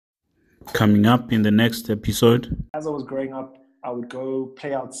Coming up in the next episode. As I was growing up, I would go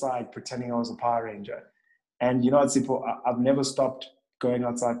play outside pretending I was a Power Ranger. And you know what, Sipo, I've never stopped going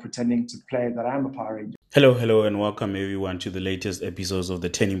outside pretending to play that I'm a Power Ranger. Hello, and welcome everyone to the latest episodes of the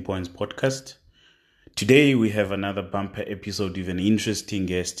Turning Points podcast. Today we have another bumper episode with an interesting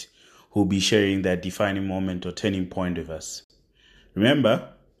guest who will be sharing that defining moment or turning point with us. Remember,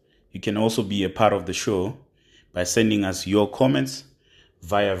 you can also be a part of the show by sending us your comments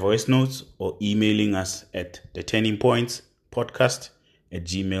via voice notes or emailing us at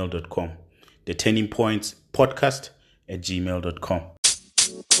theturningpointspodcast@gmail.com. The Turning Points podcast@gmail.com.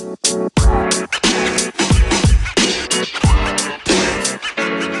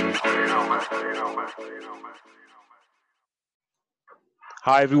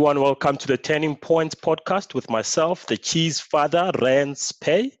 Hi everyone, welcome to the Turning Points podcast with myself, the cheese father,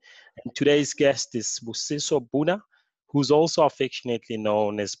 Randspay. And today's guest is Sbusiso Buna, who's also affectionately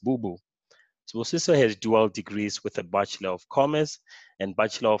known as Bubu. Sbusiso has dual degrees with a Bachelor of Commerce and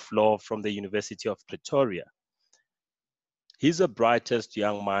Bachelor of Law from the University of Pretoria. He's a Brightest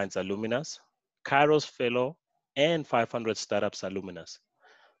Young Minds Alumnus, Kairos Fellow, and 500 Startups Alumnus.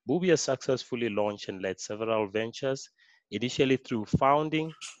 Bubu has successfully launched and led several ventures, initially through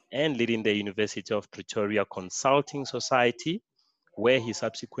founding and leading the University of Pretoria Consulting Society, where he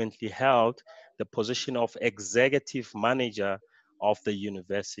subsequently held the position of executive manager of the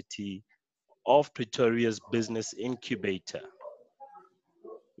University of Pretoria's business incubator.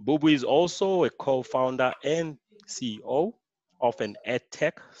 Bubu is also a co-founder and CEO of an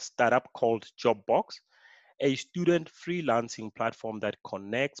EdTech startup called Jobox, a student freelancing platform that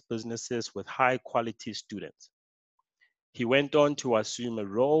connects businesses with high-quality students. He went on to assume a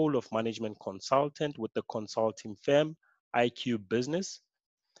role of management consultant with the consulting firm IQ Business,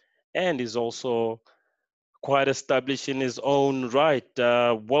 and is also quite established in his own right.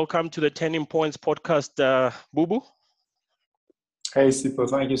 Welcome to the Turning Points podcast, Bubu. Hey, Sipo,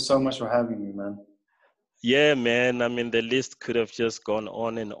 thank you so much for having me, man. Yeah, man. I mean, the list could have just gone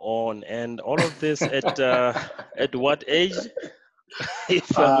on, and all of this at what age?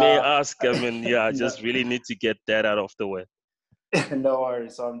 If I may ask, I mean, yeah, I just really need to get that out of the way. No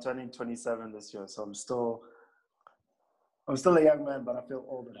worries. So I'm turning 27 this year, so I'm still a young man, but I feel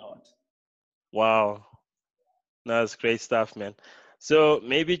old at heart. Wow, that's great stuff, man. So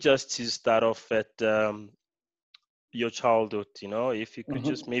maybe just to start off at your childhood, if you could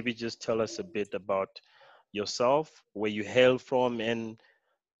just maybe just tell us a bit about yourself, where you hail from, and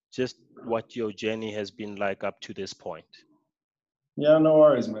just what your journey has been like up to this point. Yeah, no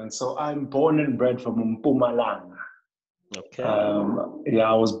worries, man. So I'm born and bred from Mpumalanga. Okay.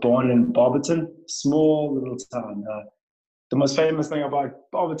 I was born in Barberton, small little town. The most famous thing about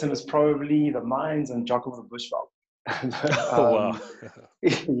Barberton is probably the mines and Jocko the Bushveld. Wow.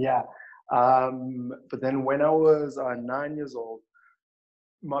 Yeah. But then when I was 9 years old,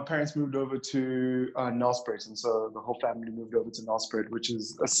 my parents moved over to Nelspruit, and so the whole family moved over to Nelspruit, which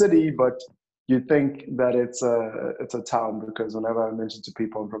is a city, but you'd think that it's a town, because whenever I mention to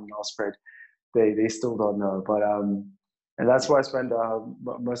people I'm from Nelspruit, they still don't know. But and that's where I spent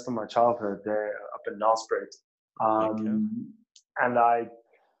most of my childhood, there up in Nelspruit. Okay. And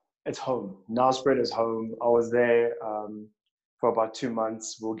it's home. Nelspruit is home. I was there for about 2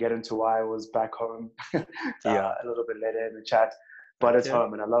 months. We'll get into why I was back home Yeah. a little bit later in the chat. But it's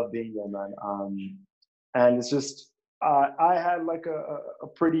home, and I love being there, man. And it's just, I had like a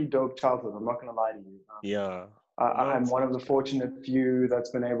pretty dope childhood. I'm not gonna lie to you. Yeah. I'm one of the fortunate few that's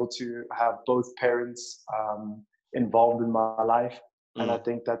been able to have both parents involved in my life, and I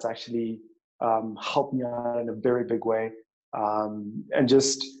think that's actually helped me out in a very big way. And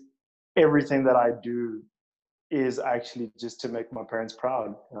just everything that I do is actually just to make my parents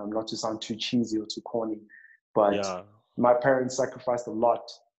proud. Not to sound too cheesy or too corny, but my parents sacrificed a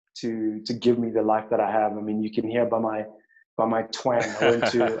lot to give me the life that I have. I mean, you can hear by my twang. I went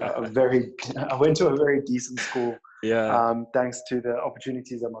to a very decent school. Yeah. Thanks to the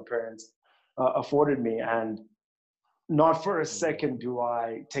opportunities that my parents afforded me, and not for a second do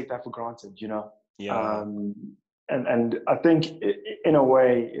I take that for granted. Yeah. And I think in a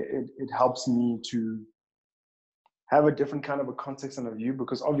way it helps me to have a different kind of a context and a view,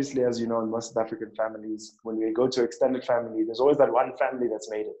 because obviously, as you know, in most South African families, when we go to extended family, there's always that one family that's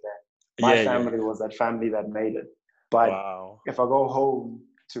made it there. My family was that family that made it. But if I go home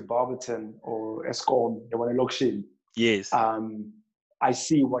to Barberton or Eskom, yes, I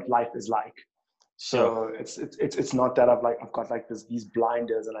see what life is like. So it's not that I've got like these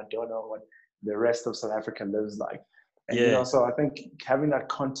blinders and I don't know what the rest of South Africa lives like. And so I think having that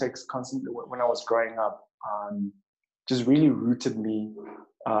context constantly when I was growing up just really rooted me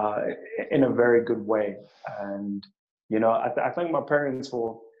in a very good way. And, you know, I thank my parents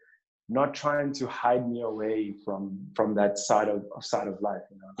for not trying to hide me away from that side of life.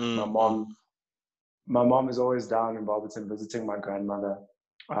 You know, my mom is always down in Barberton visiting my grandmother.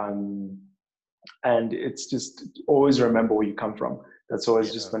 And it's just always remember where you come from. That's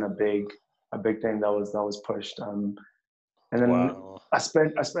always just been a big thing that was pushed. And then I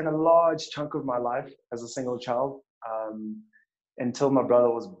spent a large chunk of my life as a single child until my brother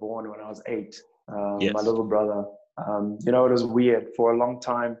was born when I was 8. My little brother. You know, it was weird. For a long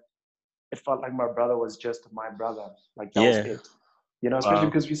time, it felt like my brother was just my brother. Like that was it. You know, especially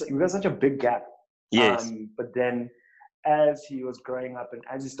because we got such a big gap. Yes. But then as he was growing up and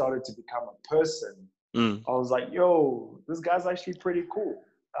as he started to become a person, I was like, yo, this guy's actually pretty cool.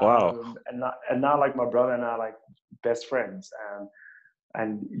 Wow. And now like my brother and I are like best friends.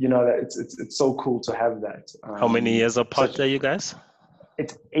 And you know, that it's so cool to have that. How many years apart are you guys?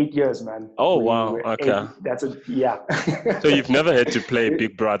 It's 8 years, man. Oh, wow. Okay. So you've never had to play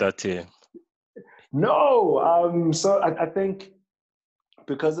Big Brother too? No. So I think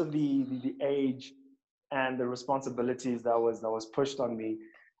because of the age and the responsibilities that was pushed on me,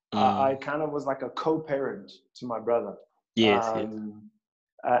 I kind of was like a co-parent to my brother. Yes.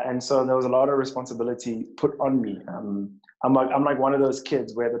 And so there was a lot of responsibility put on me. I'm like one of those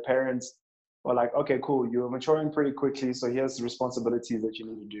kids where the parents were like, okay, cool, you're maturing pretty quickly, so here's the responsibilities that you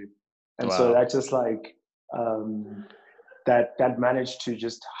need to do. And so that just like that managed to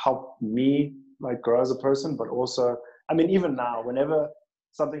just help me like grow as a person, but also, I mean, even now, whenever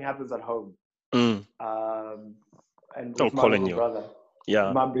something happens at home, and with my little brother, they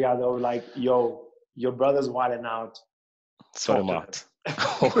were like, yo, your brother's wilding out. Sort him out.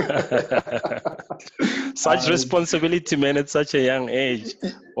 Such responsibility, man, at such a young age.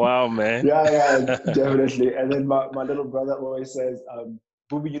 Wow, man. Yeah, definitely. And then my little brother always says,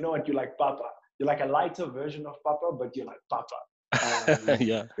 Bubu, you know what? You're like Papa. You're like a lighter version of Papa, but you're like Papa.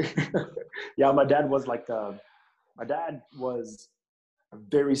 Yeah, my dad was a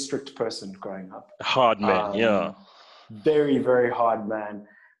very strict person growing up. Hard man, Very, very hard man.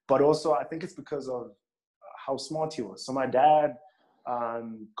 But also, I think it's because of how smart he was. So my dad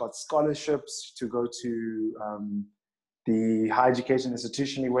got scholarships to go to the higher education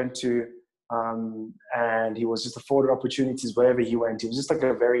institution he went to, and he was just afforded opportunities wherever he went. He was just like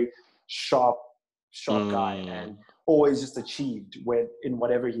a very sharp guy, and always just achieved in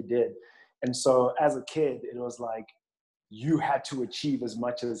whatever he did. And so as a kid, it was like you had to achieve as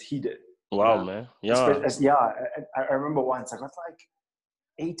much as he did. Wow, man. Yeah. I remember once I got like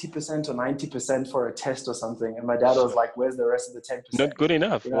 80% or 90% for a test or something, and my dad was like, where's the rest of the 10%? Not good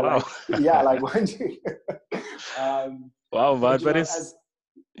enough. You know, wow. Like when you wow, but it's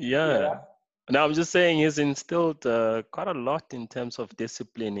Now I'm just saying he's instilled quite a lot in terms of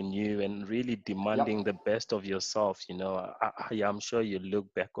discipline in you and really demanding the best of yourself. You know, I'm sure you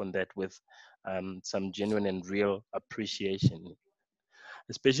look back on that with some genuine and real appreciation,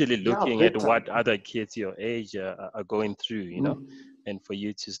 especially looking at what other kids your age are going through, you know, and for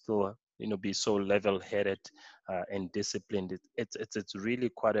you to still, you know, be so level-headed and disciplined. It's really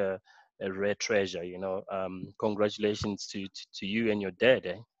quite a rare treasure, you know. Congratulations to you and your dad,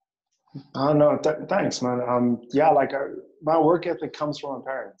 eh? Oh, no, thanks, man. My work ethic comes from my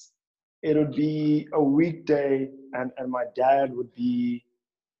parents. It would be a weekday and my dad would be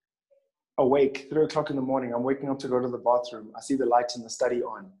awake 3 o'clock in the morning. I'm waking up to go to the bathroom. I see the lights in the study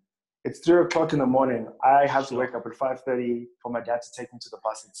on. It's 3 o'clock in the morning. I have to wake up at 5:30 for my dad to take me to the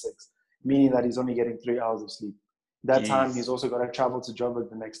bus at 6, meaning that he's only getting 3 hours of sleep. That time, he's also got to travel to Jobox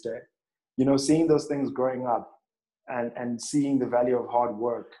the next day. You know, seeing those things growing up and seeing the value of hard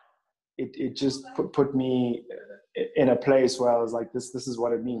work, it just put me in a place where I was like, this is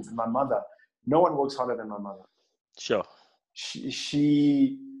what it means. And my mother, no one works harder than my mother. Sure.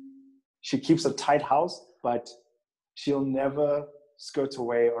 She keeps a tight house, but she'll never skirt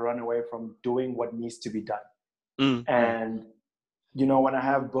away or run away from doing what needs to be done. And, you know, when I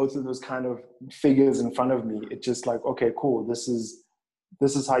have both of those kind of figures in front of me, it's just like, okay, cool. This is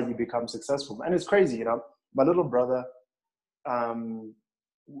how you become successful. And it's crazy, you know, my little brother,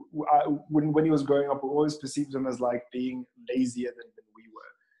 when he was growing up, we always perceived him as like being lazier than we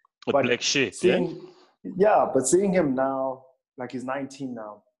were. But black sheep, but seeing him now, like he's 19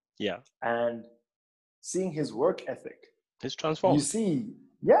 now. Yeah. And seeing his work ethic. It's transformed. You see,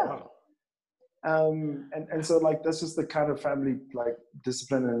 wow. And so like that's just the kind of family like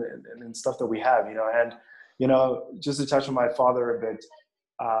discipline and stuff that we have, you know. And you know, just to touch on my father a bit,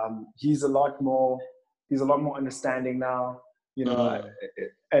 he's a lot more understanding now, you know,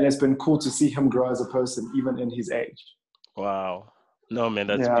 and it's been cool to see him grow as a person even in his age. Wow. No, man,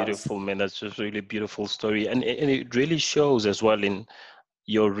 that's Yes. beautiful, man. That's just really beautiful story. And it really shows as well in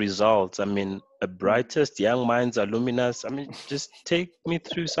your results. I mean, a Brightest Young Minds Alumnus. I mean, just take me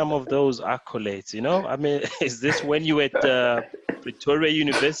through some of those accolades, you know? I mean, is this when you were at Pretoria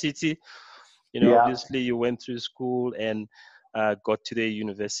University? You know, Yeah. obviously you went through school and got to the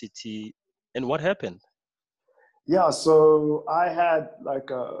university. And what happened? Yeah, so I had like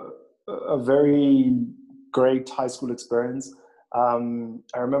a very great high school experience.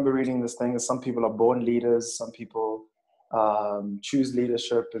 I remember reading this thing that some people are born leaders, some people choose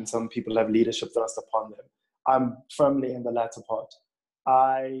leadership, and some people have leadership thrust upon them. I'm firmly in the latter part.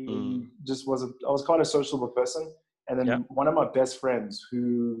 I I was quite a sociable person. And Yeah. then one of my best friends,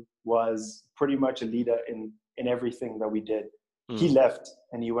 who was pretty much a leader in everything that we did, he left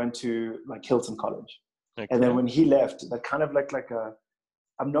and he went to like Hilton College. And then Okay. when he left, that kind of like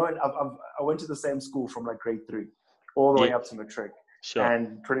I went to the same school from like grade 3 all the way Yeah. up to matric, Sure. and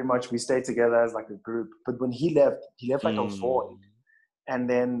pretty much we stayed together as like a group. But when he left like a void, and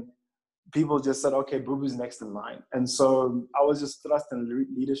then people just said, "Okay, Bubu's next in line," and so I was just thrust in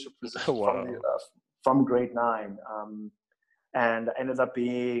leadership positions Wow. from grade 9, and I ended up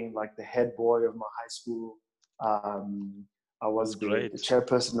being like the head boy of my high school. I That's was the great.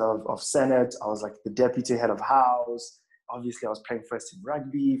 chairperson of Senate. I was like the deputy head of house. Obviously, I was playing first team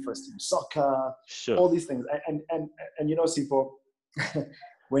rugby, first team soccer, Sure. all these things. And you know, Sipo,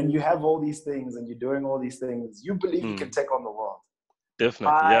 when you have all these things and you're doing all these things, you believe you can take on the world.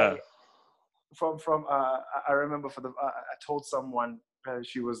 Definitely. Yeah. I remember I told someone,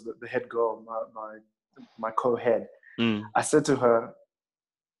 she was the head girl, my co-head. I said to her,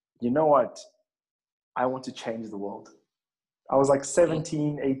 "You know what? I want to change the world." I was like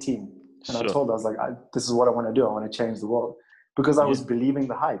 17, 18. And I Sure. told her, I was like, this is what I want to do. I want to change the world. Because I Yeah. was believing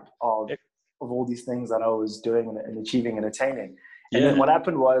the hype of all these things that I was doing and achieving and attaining. And then Yeah. what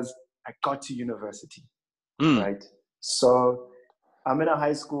happened was I got to university, right? So I'm in a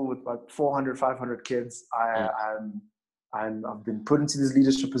high school with like 400, 500 kids. I've been put into these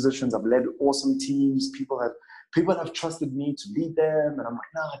leadership positions. I've led awesome teams. People have trusted me to lead them. And I'm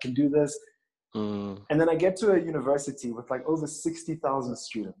like, nah, I can do this. And then I get to a university with like over 60,000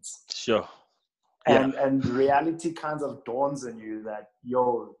 students. Sure. Yeah. And reality kind of dawns on you that,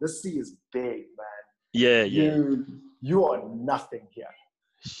 yo, this sea is big, man. Yeah. Yeah. You are nothing here.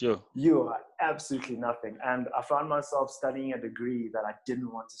 Sure. You are absolutely nothing. And I found myself studying a degree that I didn't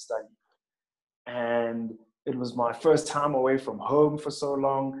want to study. And it was my first time away from home for so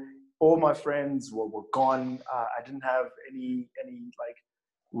long. All my friends were gone. I didn't have any like,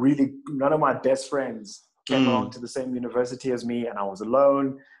 really, none of my best friends came along to the same university as me, and I was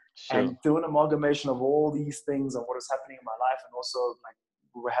alone. Sure. And through an amalgamation of all these things and what was happening in my life, and also like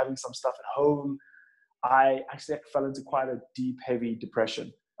we were having some stuff at home, I actually fell into quite a deep, heavy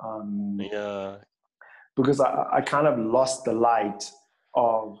depression. Yeah. Because I kind of lost the light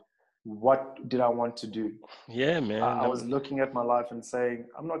of what did I want to do. Yeah, man. I was looking at my life and saying,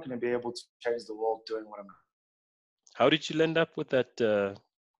 I'm not going to be able to change the world doing what I'm doing. How did you end up with that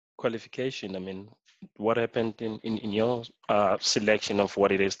qualification? I mean, what happened in your selection of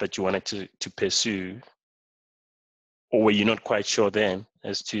what it is that you wanted to pursue? Or were you not quite sure then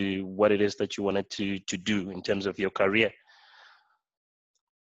as to what it is that you wanted to do in terms of your career?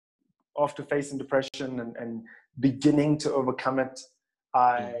 After facing depression and beginning to overcome it,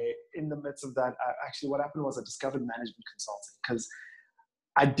 in the midst of that, what happened was I discovered management consulting, because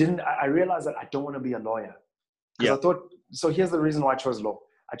I realized that I don't want to be a lawyer. Because I thought, so here's the reason why I chose law.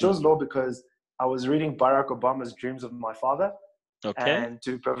 I chose law because I was reading Barack Obama's Dreams of My Father. Okay. And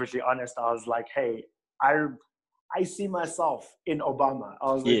to be perfectly honest, I was like, hey, I see myself in Obama.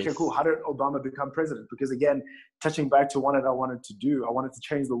 I was like, okay, cool. How did Obama become president? Because again, touching back to what I wanted to do, I wanted to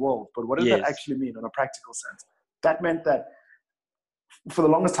change the world. But what does that actually mean in a practical sense? That meant that for the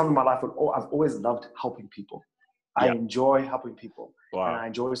longest time in my life, I've always loved helping people. I enjoy helping people. Wow. And I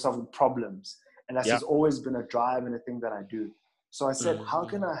enjoy solving problems. And that's just always been a drive and a thing that I do. So I said, how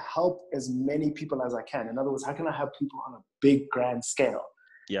can I help as many people as I can? In other words, how can I help people on a big, grand scale?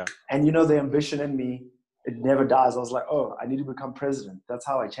 Yeah. And you know, the ambition in me, it never dies. I was like, oh, I need to become president. That's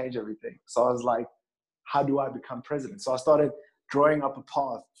how I change everything. So I was like, how do I become president? So I started drawing up a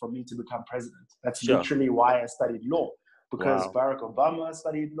path for me to become president. That's literally why I studied law, because Barack Obama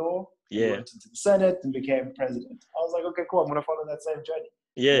studied law, he went into the Senate and became president. I was like, okay, cool. I'm going to follow that same journey.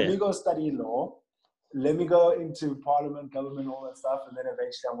 Let me go study law. Let me go into parliament, government, all that stuff. And then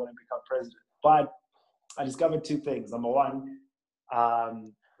eventually I'm going to become president. But I discovered two things. Number one,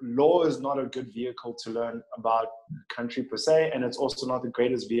 law is not a good vehicle to learn about country per se, and it's also not the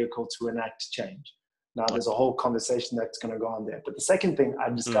greatest vehicle to enact change. Now there's a whole conversation that's going to go on there. But the second thing I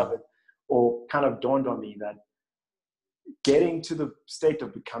discovered or kind of dawned on me that getting to the state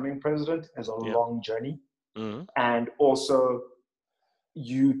of becoming president is a long journey. And also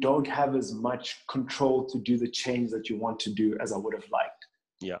you don't have as much control to do the change that you want to do as I would have liked.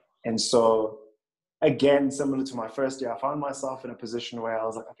 Yeah. And so again, similar to my first year, I found myself in a position where I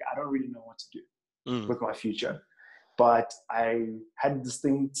was like, okay, I don't really know what to do with my future. But I had this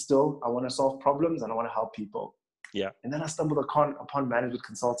thing still, I want to solve problems and I want to help people. Yeah. And then I stumbled upon management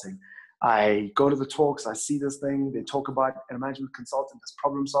consulting. I go to the talks, I see this thing, they talk about a management consultant has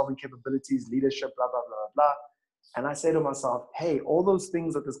problem-solving capabilities, leadership, blah, blah, blah, blah. And I say to myself, hey, all those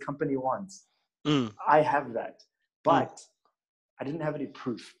things that this company wants, I have that. But I didn't have any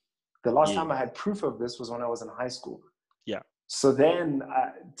proof. The last time I had proof of this was when I was in high school. Yeah. So then,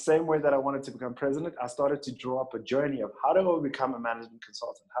 same way that I wanted to become president, I started to draw up a journey of how do I become a management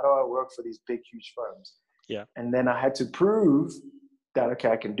consultant? How do I work for these big, huge firms? Yeah. And then I had to prove that, okay,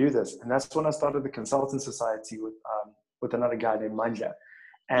 I can do this. And that's when I started the Consultant Society with another guy named Manja.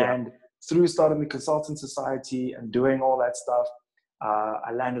 And through starting the Consultant Society and doing all that stuff,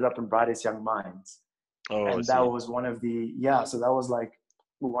 I landed up in Brightest Young Minds. And that was one of the, so that was like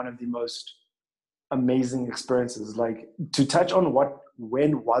one of the most amazing experiences. Like to touch on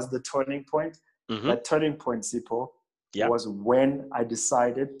when was the turning point? That turning point, Sipho, was when I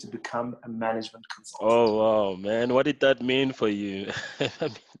decided to become a management consultant. Oh, wow, man. What did that mean for you? I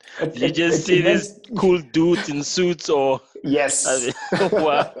mean, did you just see these cool dudes in suits or? Yes. I mean,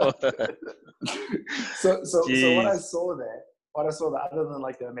 wow. So what I saw there, other than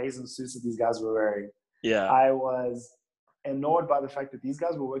like the amazing suits that these guys were wearing, I was annoyed by the fact that these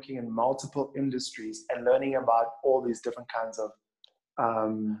guys were working in multiple industries and learning about all these different kinds of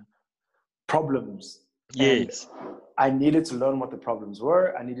problems. Yes. And I needed to learn what the problems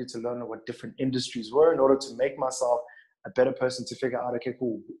were. I needed to learn what different industries were in order to make myself a better person to figure out, okay,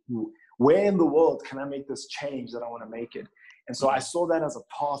 cool, where in the world can I make this change that I want to make it? And so I saw that as a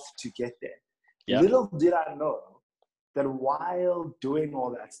path to get there. Yep. Little did I know that while doing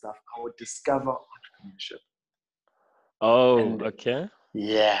all that stuff, I would discover entrepreneurship. Okay.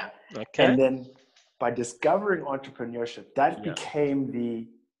 Yeah. Okay. And then by discovering entrepreneurship, that became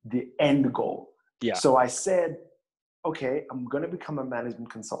the end goal. Yeah. So I said, okay, I'm going to become a management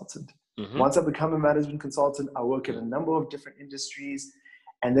consultant. Once I become a management consultant, I work in a number of different industries.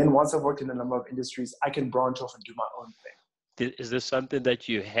 And then once I've worked in a number of industries, I can branch off and do my own thing. Is this something that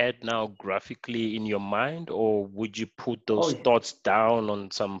you had now graphically in your mind, or would you put those thoughts down on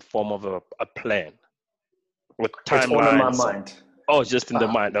some form of a plan? With timelines? It's all in my mind. Oh, just in the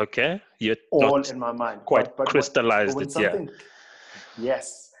mind. Okay. You're all in my mind. Quite crystallized it,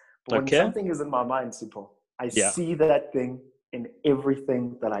 Yes. But when something is in my mind, Sipho, I see that thing in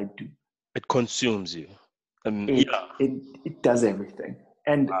everything that I do. It consumes you. It does everything.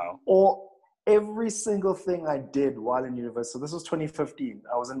 And every single thing I did while in university. So this was 2015.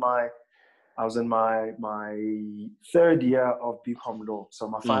 I was in my third year of BCom law. So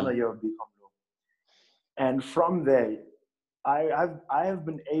my final year of BCom law. And from there, I have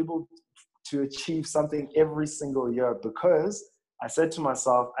been able to achieve something every single year because I said to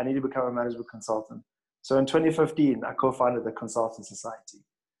myself, I need to become a management consultant. So in 2015, I co-founded the Consultant Society.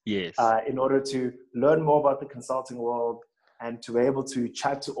 Yes. In order to learn more about the consulting world and to be able to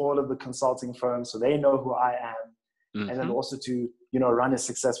chat to all of the consulting firms so they know who I am. And then also to, run a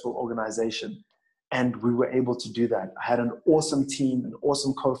successful organization. And we were able to do that. I had an awesome team, an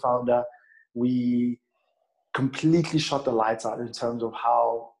awesome co-founder. We completely shot the lights out in terms of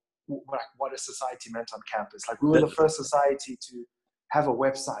what a society meant on campus. Like we were the first society to have a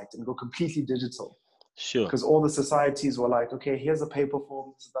website and go completely digital. Sure. Because all the societies were like, okay, here's a paper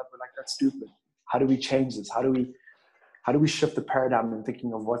form. This is that. We're like, that's stupid. How do we change this? How do we shift the paradigm in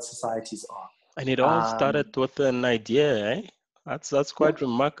thinking of what societies are? And it all started with an idea, eh? That's quite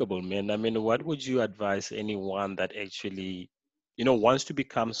remarkable, man. I mean, what would you advise anyone that actually, wants to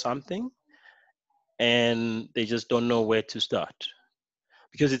become something and they just don't know where to start?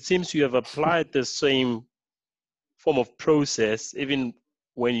 Because it seems you have applied the same form of process, even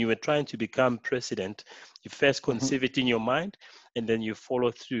when you were trying to become president. You first conceive it in your mind, and then you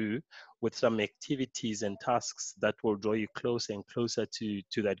follow through with some activities and tasks that will draw you closer and closer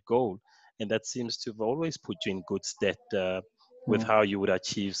to that goal. And that seems to have always put you in good stead with how you would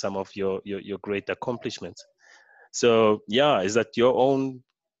achieve some of your great accomplishments. So is that your own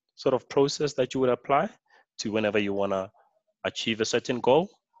sort of process that you would apply to whenever you want to achieve a certain goal?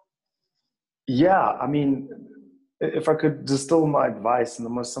 Yeah, I mean, if I could distill my advice in the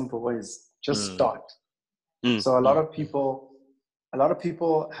most simple ways, just start. So a lot of people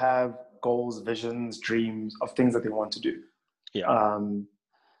have goals, visions, dreams of things that they want to do. Yeah.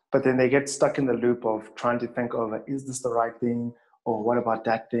 But then they get stuck in the loop of trying to think of, is this the right thing? Or what about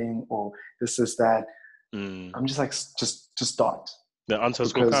that thing? Or this is that. I'm just like, just start. The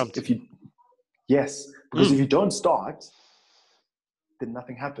answers will Because come. if you don't start, then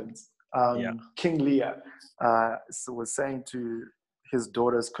nothing happens. King Lear was saying to his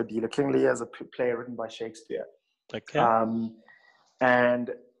daughters, Cordelia. King Lear is a play written by Shakespeare. Okay.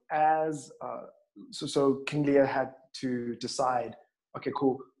 And as so King Lear had to decide, okay,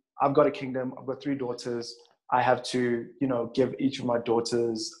 cool, I've got a kingdom, I've got 3 daughters, I have to, give each of my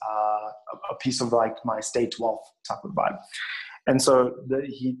daughters a piece of like my estate wealth type of vibe. And so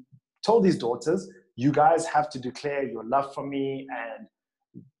he told his daughters, you guys have to declare your love for me, and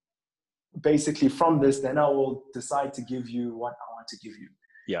basically from this, then I will decide to give you what I want to give you.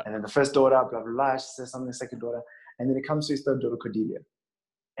 Yeah. And then the first daughter, blah, blah, blah, she says something, the second daughter, and then it comes to his third daughter, Cordelia.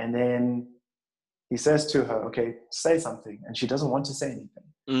 And then he says to her, okay, say something. And she doesn't want to say anything.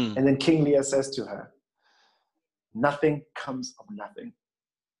 And then King Lear says to her, nothing comes of nothing.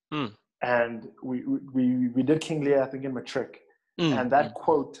 And we did King Lear, I think, in matric. And that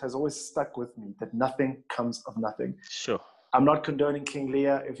quote has always stuck with me, that nothing comes of nothing. Sure. I'm not condoning King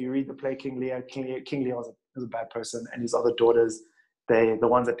Lear. If you read the play King Lear was a bad person. And his other daughters, the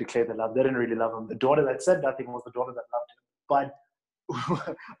ones that declared their love, they didn't really love him. The daughter that said nothing was the daughter that loved him. But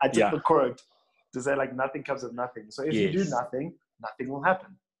I took the quote to say, like, nothing comes of nothing. So if you do nothing, nothing will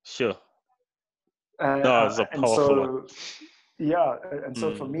happen. Sure. No, it's a powerful one. Yeah. And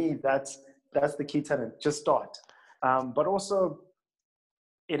so for me, that's the key tenet. Just start. But also,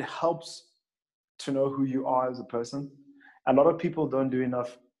 it helps to know who you are as a person. A lot of people don't do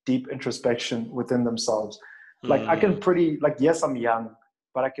enough deep introspection within themselves. Like I can yes, I'm young,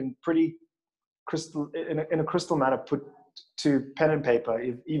 but I can pretty in a crystal manner put to pen and paper,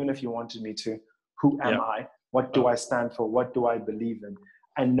 even if you wanted me to, who am I? What do I stand for? What do I believe in?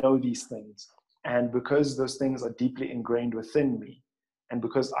 I know these things. And because those things are deeply ingrained within me, and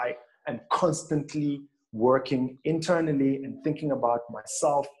because I am constantly working internally and thinking about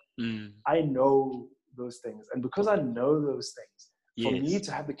myself, I know those things. And because I know those things, for me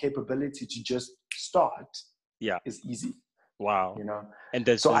to have the capability to just start is easy. Wow.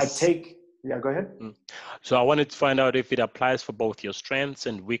 And so I take, go ahead. So I wanted to find out if it applies for both your strengths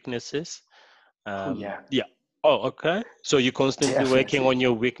and weaknesses. Oh, okay. So you're constantly working on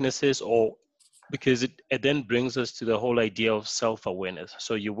your weaknesses, or because it then brings us to the whole idea of self-awareness.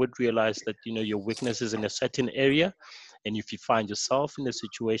 So you would realize that, your weakness is in a certain area. And if you find yourself in a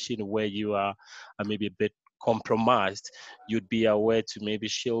situation where you are maybe a bit compromised, you'd be aware to maybe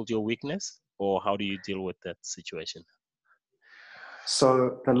shield your weakness, or how do you deal with that situation?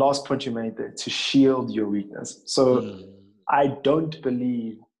 So the last point you made there, to shield your weakness. So I don't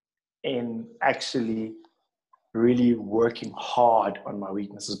believe in actually really working hard on my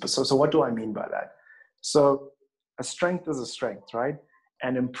weaknesses. But so what do I mean by that? So a strength is a strength, right?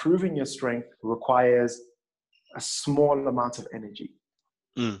 And improving your strength requires a small amount of energy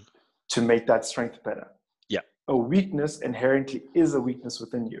to make that strength better. Yeah. A weakness inherently is a weakness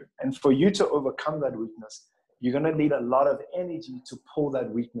within you. And for you to overcome that weakness, you're going to need a lot of energy to pull that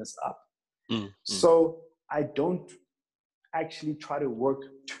weakness up. So I don't actually try to work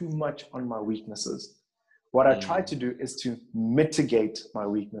too much on my weaknesses. What I try to do is to mitigate my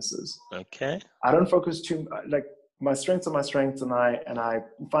weaknesses. Okay. I don't focus too like my strengths are my strengths, and I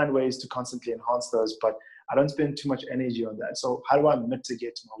find ways to constantly enhance those, but I don't spend too much energy on that. So how do I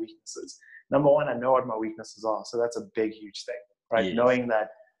mitigate my weaknesses? Number one, I know what my weaknesses are. So that's a big, huge thing, right? Yes. Knowing that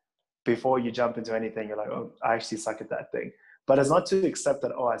before you jump into anything, you're like, oh, I actually suck at that thing. But it's not to accept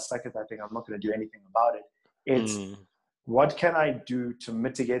that, oh, I suck at that thing, I'm not going to do anything about it. It's what can I do to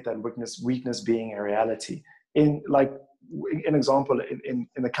mitigate that weakness being a reality? In like an example, in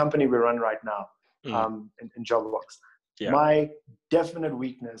the company we run right now, in Jobox, my definite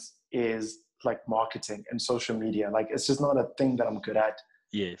weakness is like marketing and social media. Like it's just not a thing that I'm good at.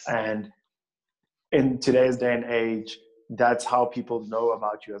 Yes. And in today's day and age, that's how people know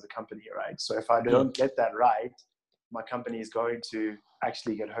about you as a company, right? So if I don't get that right, my company is going to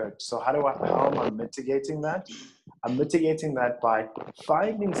actually get hurt. So how am I mitigating that? I'm mitigating that by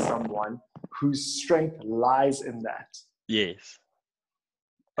finding someone whose strength lies in that. Yes.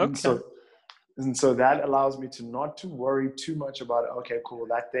 Okay. And so that allows me to not to worry too much about, okay, cool,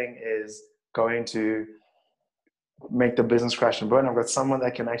 that thing is going to make the business crash and burn. I've got someone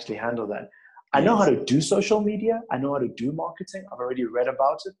that can actually handle that. I know how to do social media. I know how to do marketing. I've already read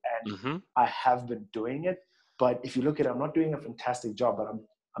about it, and I have been doing it. But if you look at it, I'm not doing a fantastic job, but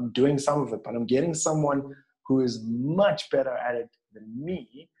I'm doing some of it. But I'm getting someone who is much better at it than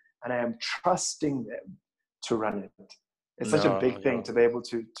me and I am trusting them to run it. It's such a big thing to be able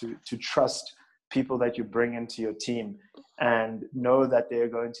to trust people that you bring into your team and know that they're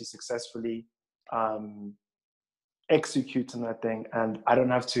going to successfully execute on that thing, and I don't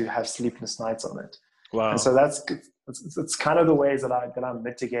have to have sleepless nights on it. Wow. And so it's kind of the ways that I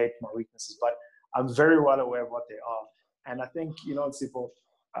mitigate my weaknesses, but I'm very well aware of what they are. And I think, Sipho,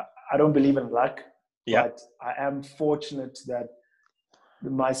 I don't believe in luck, but I am fortunate that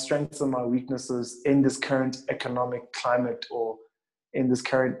my strengths and my weaknesses in this current economic climate, or in this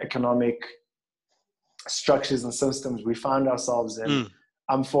current economic structures and systems we find ourselves in,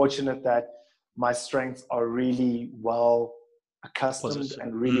 I'm fortunate that my strengths are really well accustomed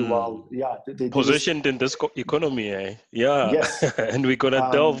and really well, positioned in this economy, eh? Yeah. Yes. And we're gonna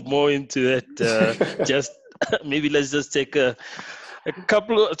delve more into that. Just maybe let's just take a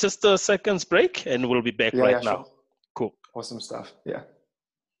couple of just a seconds break, and we'll be back now. Sure. Cool. Awesome stuff. Yeah.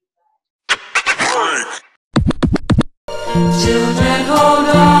 Children, hold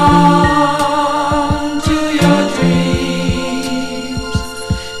on to your dreams.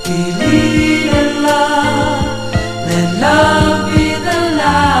 Believe in love. Let love be the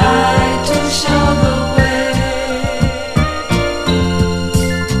light to show the way.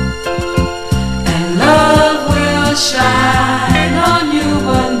 And love will shine on you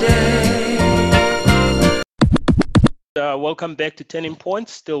one day. Welcome back to Turning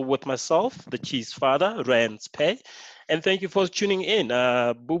Points, still with myself, the Cheese Father, Randspay. And thank you for tuning in.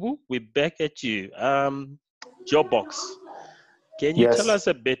 Bubu, we're back at you. Jobox, can you tell us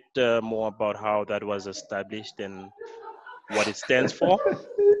a bit more about how that was established and what it stands for?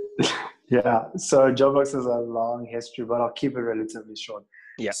 Yeah, so Jobox has a long history, but I'll keep it relatively short.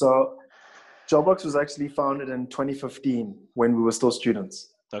 Yeah. So Jobox was actually founded in 2015 when we were still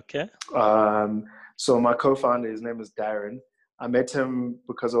students. Okay. So my co-founder, his name is Darren. I met him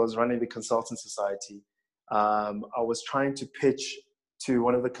because I was running the consultant society. I was trying to pitch to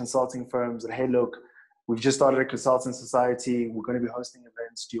one of the consulting firms that, hey, look, we've just started a consultant society. We're going to be hosting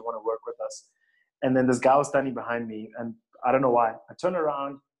events. Do you want to work with us? And then this guy was standing behind me, and I don't know why. I turned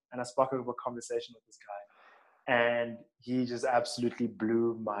around and I sparked up a conversation with this guy, and he just absolutely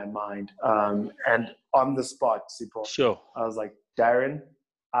blew my mind. And on the spot, Sure. I was like, Darren,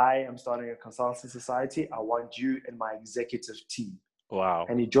 I am starting a consulting society. I want you in my executive team. Wow.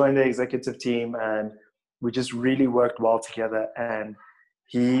 And he joined the executive team, and we just really worked well together. And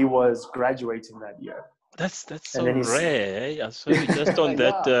he was graduating that year. That's so rare. Eh? So just on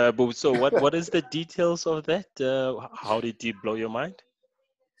that, but so what is the details of that? How did he blow your mind?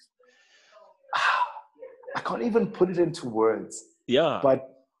 I can't even put it into words. Yeah.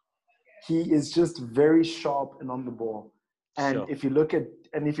 But he is just very sharp and on the ball. And Sure. if you look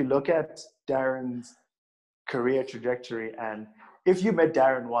at Darren's career trajectory, and if you met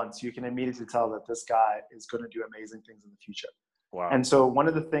Darren once, you can immediately tell that this guy is going to do amazing things in the future. Wow. And so one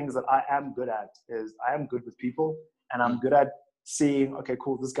of the things that I am good at is I am good with people, and I'm good at seeing, okay,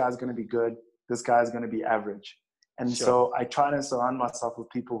 cool, this guy's going to be good. This guy's going to be average. And so I try to surround myself with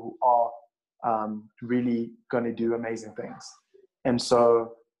people who are really going to do amazing things. And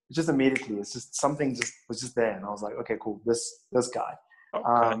so just immediately, it's just something was just there. And I was like, okay, cool, this guy.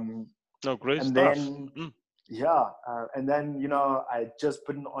 Okay. Great and stuff. Then, and then, I just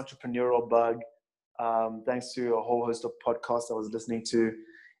put an entrepreneurial bug, thanks to a whole host of podcasts I was listening to.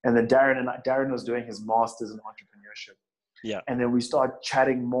 And then Darren was doing his master's in entrepreneurship. Yeah. And then we start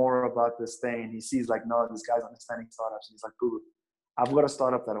chatting more about this thing, and he sees like, no, this guy's understanding startups. And he's like, Bubu, I've got a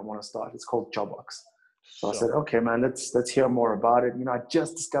startup that I want to start. It's called Jobox. So I said, okay, man, let's hear more about it. I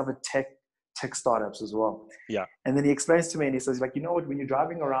just discovered tech startups as well. Yeah. And then he explains to me, and he says, like, you know what, when you're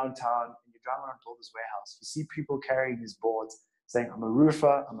driving around town and you're driving around Builder's Warehouse, you see people carrying these boards saying, I'm a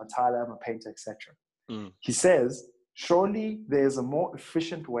roofer, I'm a tiler, I'm a painter, etc. He says, surely there's a more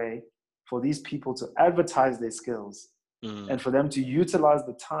efficient way for these people to advertise their skills and for them to utilize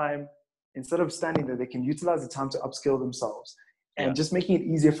the time. Instead of standing there, they can utilize the time to upskill themselves and just making it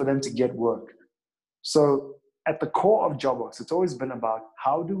easier for them to get work. So at the core of Jobox, it's always been about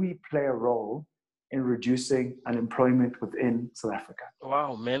how do we play a role in reducing unemployment within South Africa.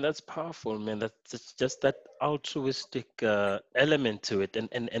 Wow, man, that's powerful, man. That's just that altruistic element to it.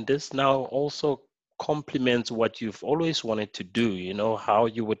 And this now also complements what you've always wanted to do, how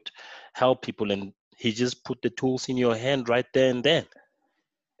you would help people. And he just put the tools in your hand right there and then.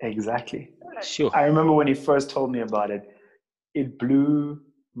 Exactly. Sure. I remember when he first told me about it, it blew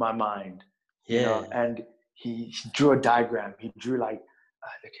my mind. And he drew a diagram. He drew like,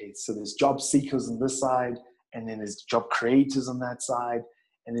 okay, so there's job seekers on this side, and then there's job creators on that side.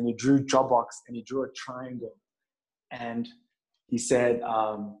 And then he drew Jobox, and he drew a triangle. And he said,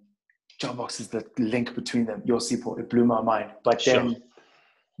 Jobox is the link between them. Your Sipho, it blew my mind. But then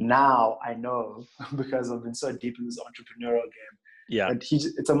now I know, because I've been so deep in this entrepreneurial game, that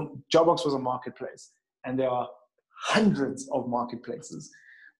Jobox was a marketplace, and there are hundreds of marketplaces.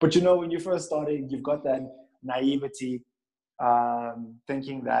 But you know, when you're first starting, you've got that naivety,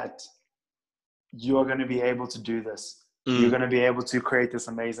 thinking that you're going to be able to do this. You're going to be able to create this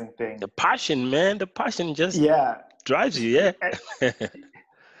amazing thing. The passion, man. The passion just drives you,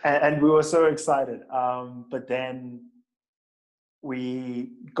 And we were so excited. But then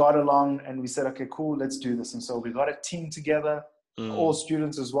we got along and we said, okay, cool, let's do this. And so we got a team together, all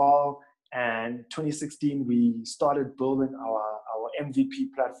students as well. And 2016, we started building our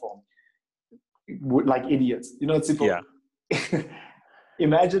MVP platform like idiots. You know, it's simple. Yeah.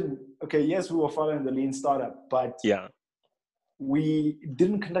 Imagine, okay, yes, we were following the lean startup, but we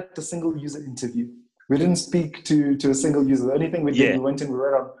didn't conduct a single user interview. We didn't speak to a single user. The only thing we did, we went and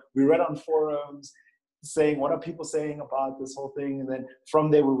we read on forums saying, what are people saying about this whole thing? And then from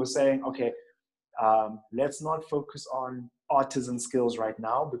there, we were saying, okay, let's not focus on artisan skills right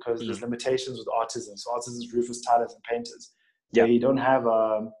now, because there's limitations with artisans. So artisans, roofers, tilers, and painters. They don't have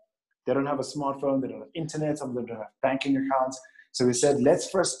a smartphone. They don't have internet. Some of them don't have banking accounts. So we said, let's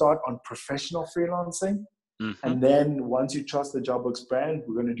first start on professional freelancing. And then once you trust the Jobox brand,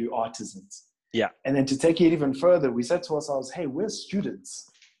 we're going to do artisans. Yeah. And then to take it even further, we said to ourselves, hey, we're students.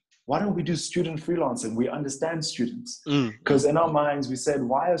 Why don't we do student freelancing? We understand students. Because in our minds, we said,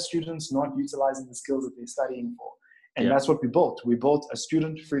 why are students not utilizing the skills that they're studying for? And that's what we built. We built a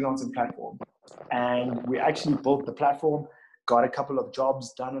student freelancing platform. And we actually built the platform, got a couple of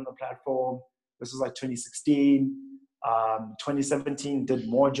jobs done on the platform. This was like 2016. 2017 did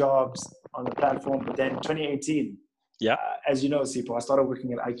more jobs on the platform, but then 2018, as you know, Sipho, I started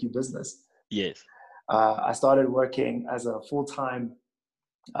working at IQ Business. Yes. I started working as a full-time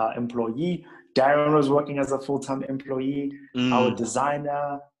employee. Darren was working as a full-time employee. Our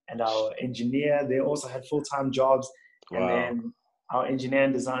designer and our engineer, they also had full-time jobs. Wow. And then our engineer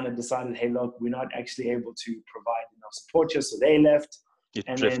and designer decided, hey, look, we're not actually able to provide enough support here, so they left. It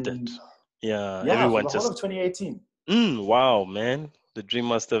drifted. Then, everyone for the whole of 2018. Wow, man. The dream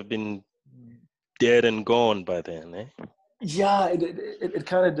must have been dead and gone by then, eh? Yeah, it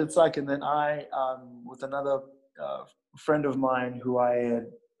kind of did suck. And then I, with another friend of mine who I had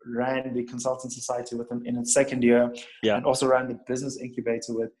ran the consultant society with him in its second year, and also ran the business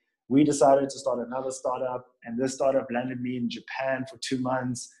incubator with, we decided to start another startup. And this startup landed me in Japan for 2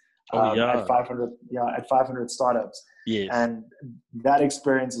 months at 500 startups. Yes. And that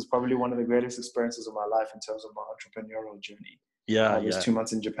experience is probably one of the greatest experiences of my life in terms of my entrepreneurial journey. Those 2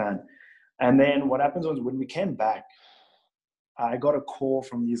 months in Japan. And then what happens was, when we came back, I got a call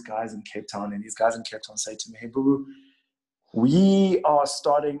from these guys in Cape Town, and these guys in Cape Town say to me, hey, Bubu, we are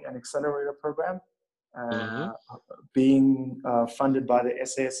starting an accelerator program being funded by the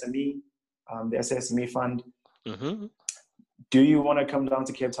SASME fund. Do you want to come down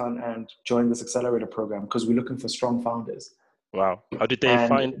to Cape Town and join this accelerator program? Because we're looking for strong founders. Wow. How did they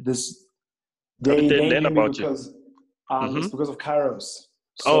find this? How did they learn about you? It's because of Kairos.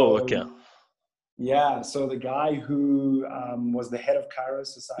 Okay. Yeah. So the guy who was the head of Kairos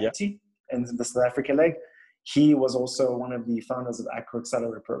Society in the South Africa leg, he was also one of the founders of Acro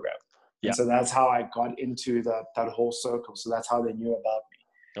Accelerator program. And so that's how I got into that whole circle. So that's how they knew about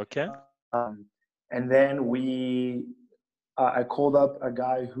me. Okay. And then I called up a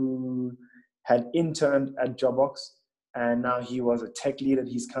guy who had interned at Jobox, and now he was a tech lead at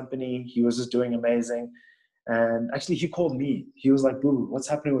his company. He was just doing amazing. And actually, he called me. He was like, Bubu, what's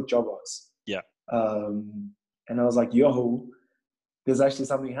happening with Jobox? Yeah. And I was like, yo, there's actually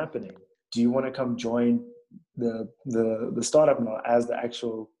something happening. Do you want to come join the startup now as the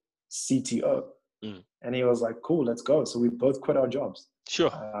actual CTO? And he was like, cool, let's go. So we both quit our jobs.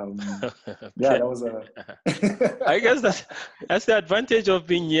 Sure. Yeah, that was a... I guess that's the advantage of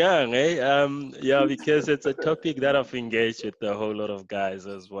being young, eh? Because it's a topic that I've engaged with a whole lot of guys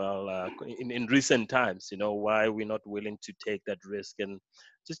as well in recent times, you know, why we're not willing to take that risk and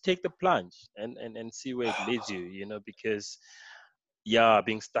just take the plunge and see where it leads you, you know, because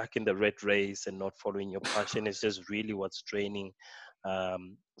being stuck in the red race and not following your passion is just really what's draining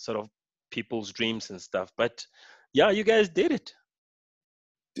sort of people's dreams and stuff. But you guys did it.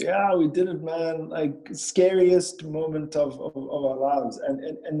 Yeah, we did it, man. Like, scariest moment of our lives.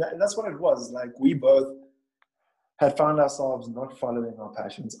 And that's what it was. Like, we both had found ourselves not following our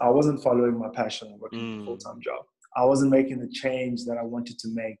passions. I wasn't following my passion working a full-time job. I wasn't making the change that I wanted to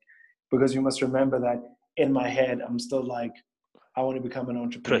make, because you must remember that in my head, I'm still like, I want to become an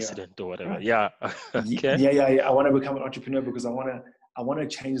entrepreneur. President or whatever. Yeah. Okay. Yeah. I want to become an entrepreneur because I want to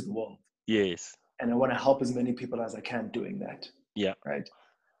change the world. Yes. And I want to help as many people as I can doing that. Yeah. Right.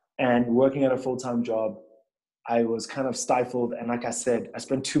 And working at a full-time job, I was kind of stifled. And like I said, I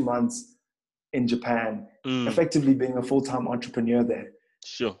spent 2 months in Japan, effectively being a full-time entrepreneur there.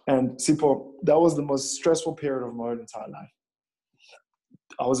 Sure. And Sipo, that was the most stressful period of my whole entire life.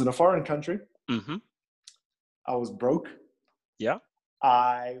 I was in a foreign country. Mm-hmm. I was broke. Yeah.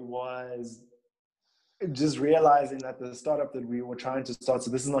 I was just realizing that the startup that we were trying to start, so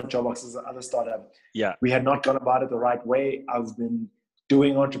this is not Jobox, this is another startup. Yeah. We had not gone about it the right way. I've been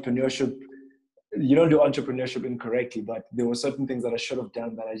doing entrepreneurship. You don't do entrepreneurship incorrectly, but there were certain things that I should have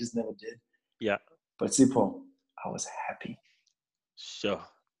done that I just never did. Yeah. But Sipo, I was happy. Sure.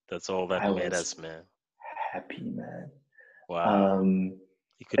 That's all that matters, man. Happy, man. Wow.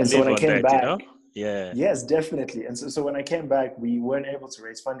 You could and so live when I on came that, back, you know? Yeah. Yes, definitely. And so when I came back, we weren't able to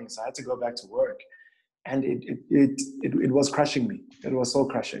raise funding, so I had to go back to work. And it was crushing me. It was so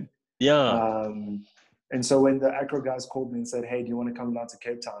crushing. Yeah. And so when the Acro guys called me and said, "Hey, do you want to come down to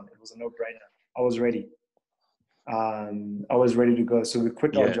Cape Town?" It was a no-brainer. I was ready. I was ready to go. So we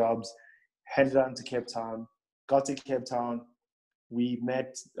quit our jobs, headed down to Cape Town, got to Cape Town. We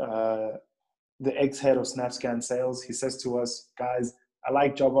met the ex-head of SnapScan sales. He says to us, "Guys, I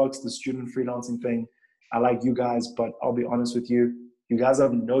like Jobox, the student freelancing thing. I like you guys, but I'll be honest with you. You guys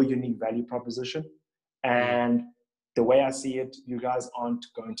have no unique value proposition. And the way I see it, you guys aren't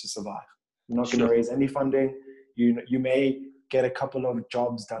going to survive. You're not going to raise any funding. You may get a couple of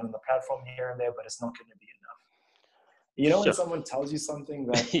jobs done on the platform here and there, but it's not going to be enough." You know, when someone tells you something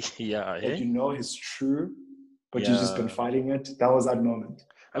that, that you know is true, but you've just been fighting it, that was that moment.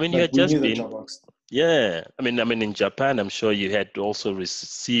 I mean, but you had just been... Jobox. Yeah, I mean, in Japan, I'm sure you had also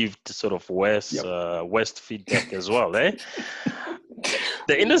received sort of West feedback as well, eh?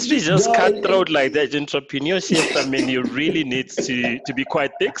 The industry just cutthroat like that. Entrepreneurship, I mean, you really need to be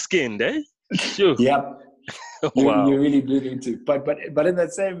quite thick-skinned, eh? Sure. Yep. Wow. You really do need to. But in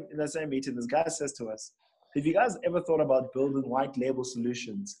that same meeting, this guy says to us, "Have you guys ever thought about building white label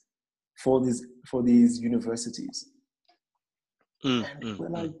solutions for these universities?" And we're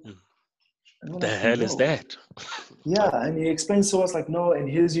like, the hell is that? Yeah, and he explains to us like, no, in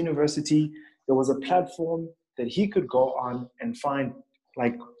his university, there was a platform that he could go on and find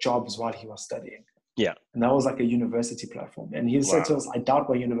like jobs while he was studying. Yeah. And that was like a university platform. And he said to us, "I doubt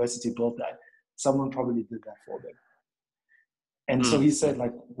my university built that. Someone probably did that for them." And so he said,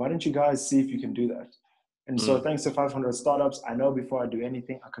 like, "Why don't you guys see if you can do that?" And so thanks to 500 Startups, I know before I do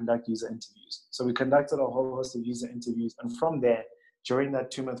anything, I conduct user interviews. So we conducted a whole host of user interviews. And from there, during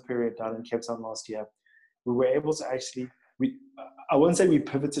that 2-month period down in Cape Town last year, we were able to actually, I wouldn't say we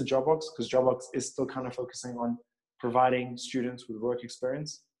pivoted Jobox, because Jobox is still kind of focusing on providing students with work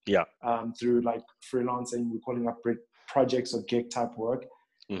experience. Yeah. Through like freelancing, we're calling up projects or gig type work.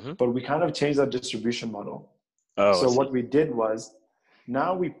 But we kind of changed our distribution model. So what we did was,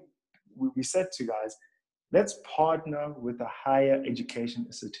 now we said to guys, let's partner with a higher education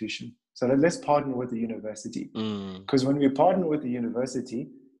institution. So let's partner with the university. Because when we partner with the university,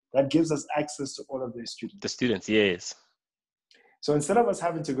 that gives us access to all of their students. The students, yes. So instead of us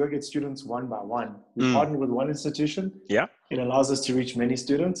having to go get students one by one, we partner with one institution. Yeah. It allows us to reach many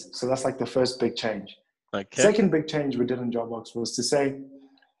students. So that's like the first big change. Okay. Second big change we did in Jobox was to say,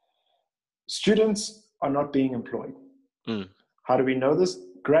 students are not being employed. How do we know this?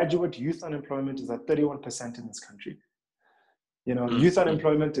 Graduate youth unemployment is at 31% in this country. You know, youth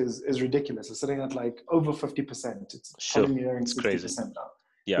unemployment is ridiculous. It's sitting at like over 50%. It's probably nearing 60% now.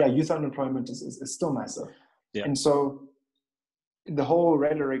 Yeah, youth unemployment is still massive. Yeah. And so the whole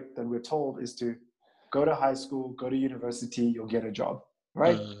rhetoric that we're told is to go to high school, go to university, you'll get a job,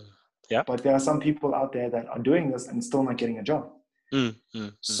 right? Yeah. But there are some people out there that are doing this and still not getting a job.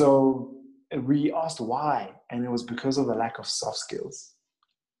 So we asked why, and it was because of the lack of soft skills.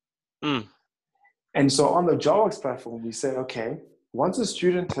 And so on the Jobox platform, we said, okay, once a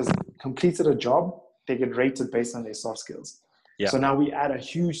student has completed a job, they get rated based on their soft skills. Yeah. So now we add a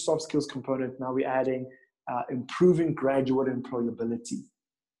huge soft skills component. Now we're adding improving graduate employability,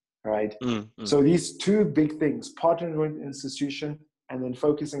 right? So these two big things, partnering with an institution and then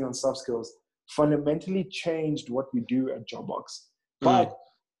focusing on soft skills, fundamentally changed what we do at Jobox, but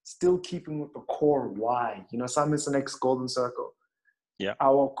still keeping with the core why. You know, some is the next golden circle. Yeah.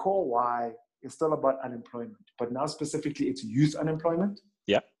 Our core why is still about unemployment, but now specifically it's youth unemployment.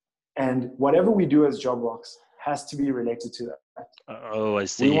 Yeah. And whatever we do as Jobox has to be related to that. Oh, I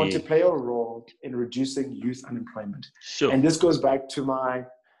see. We want to play a role in reducing youth unemployment. Sure. And this goes back to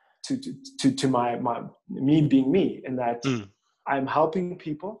me being me, in that I'm helping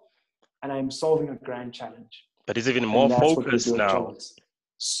people and I'm solving a grand challenge. But it's even more focused now.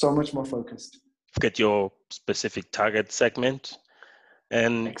 so much more focused. Get your specific target segment.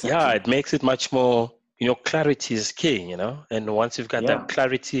 And Exactly. it makes it much more, clarity is key, and once you've got that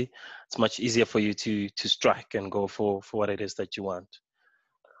clarity, it's much easier for you to strike and go for what it is that you want.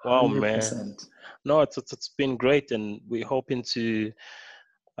 Wow, 100%. man. No, it's been great, and we're hoping to,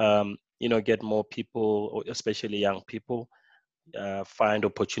 get more people, especially young people, find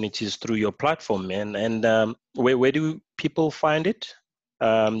opportunities through your platform, man. And where do people find it?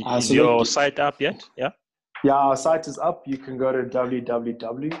 Is your site up yet? Yeah. Yeah, our site is up. You can go to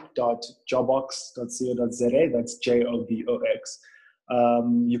www.jobox.co.za. That's JOBOX.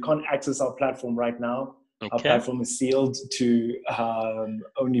 You can't access our platform right now. Okay. Our platform is sealed to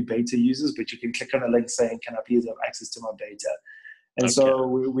only beta users, but you can click on a link saying, "Can I please have access to my beta?" And so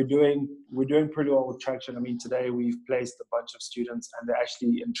we're doing pretty well with traction. I mean, today we've placed a bunch of students, and they're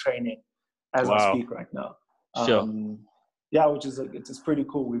actually in training as I speak right now. Sure. Yeah, which is it's pretty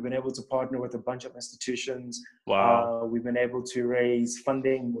cool. We've been able to partner with a bunch of institutions. Wow. We've been able to raise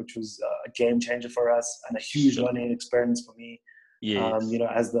funding, which was a game changer for us and a huge learning experience for me. Yes.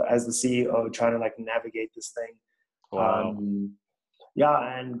 As the CEO trying to navigate this thing. Wow. And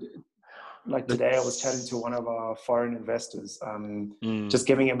today I was chatting to one of our foreign investors, just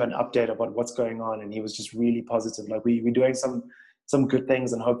giving him an update about what's going on, and he was just really positive. We're doing some good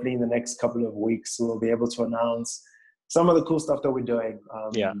things, and hopefully in the next couple of weeks we'll be able to announce some of the cool stuff that we're doing.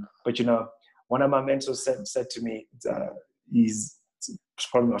 But one of my mentors said to me, it's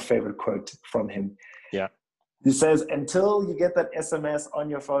probably my favorite quote from him. Yeah. He says, "Until you get that SMS on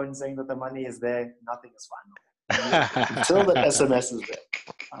your phone saying that the money is there, nothing is final." Until the SMS is there.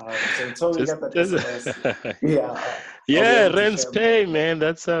 So until we get that SMS, Randspay, man,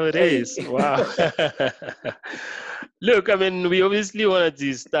 that's how it is. Wow. Look, I mean, we obviously want to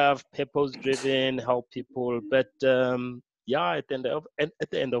do stuff purpose-driven, help people, but at the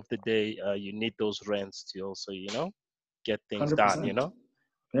end of the day, you need those rents to also, get things 100%. done,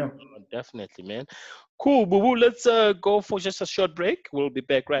 Yeah. Definitely, man. Cool, Bubu. Let's go for just a short break. We'll be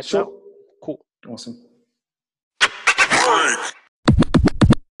back now. Cool. Awesome.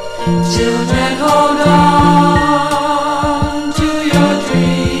 Children, hold on to your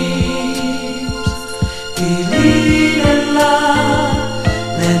dreams. Believe in love.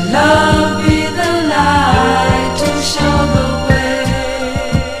 Let love be the light to show the way.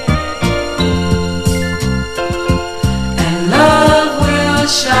 And love will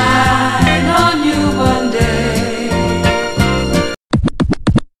shine on you one day.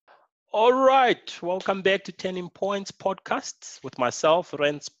 All right, welcome back to Turning Points podcast with myself,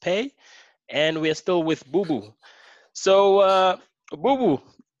 Randspay, and we're still with Bubu. So, Bubu,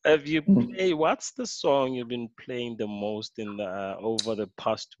 have you played? What's the song you've been playing the most in over the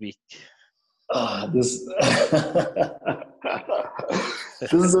past week? This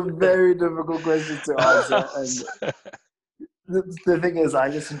is a very difficult question to answer. And the thing is, I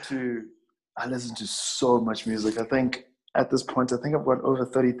listen to so much music. I think at this point, I've got over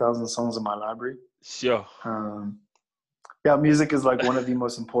 30,000 songs in my library. Sure. Music is one of the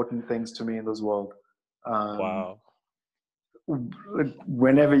most important things to me in this world. Wow.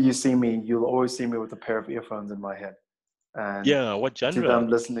 Whenever you see me, you'll always see me with a pair of earphones in my head. And what genre? I'm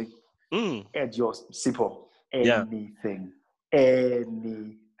listening at your Sipo. Anything.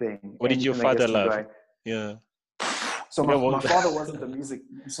 What did your father love? Yeah. So my father wasn't the music.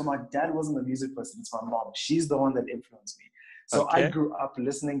 So my dad wasn't the music person. It's my mom. She's the one that influenced me. So I grew up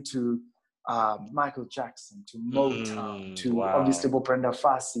listening to Michael Jackson, to Motown, to obviously Brenda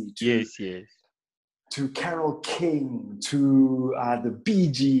Fassie, to Carole King, to the Bee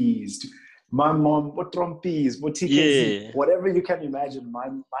Gees, to my mom, what Trompies, what TKZ, whatever you can imagine. My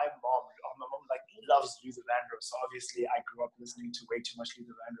mom loves Luther Vandross. So obviously I grew up listening to way too much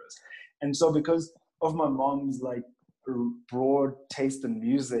Luther Vandross. And so because of my mom's broad taste in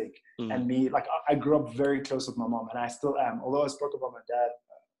music and me, I grew up very close with my mom, and I still am. Although I spoke about my dad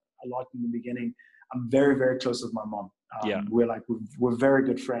a lot in the beginning, I'm very, very close with my mom. We're very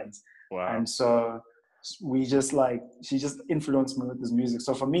good friends. Wow. And so she just influenced me with this music.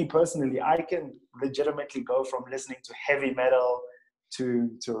 So for me personally, I can legitimately go from listening to heavy metal to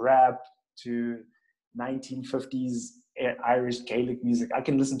rap to 1950s Irish Gaelic music. I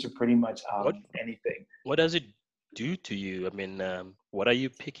can listen to pretty much anything. What does it do to you? I mean, what are you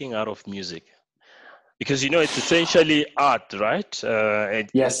picking out of music? Because it's essentially art, right?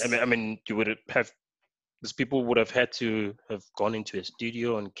 Yes. I mean, you would have these people would have had to have gone into a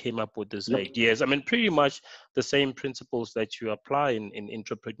studio and came up with these ideas. I mean, pretty much the same principles that you apply in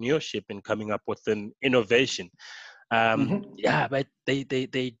entrepreneurship and coming up with an innovation. But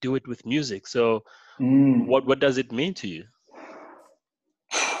they do it with music. So what does it mean to you?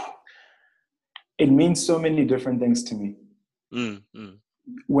 it means so many different things to me.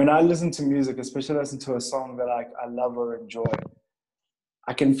 When I listen to music, especially listen to a song that I love or enjoy,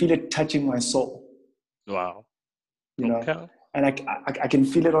 I can feel it touching my soul. Wow. You know, and I can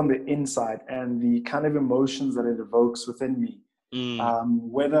feel it on the inside, and the kind of emotions that it evokes within me.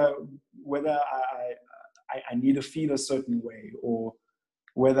 Whether I need to feel a certain way, or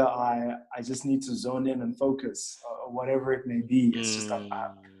whether I just need to zone in and focus, or whatever it may be. It's just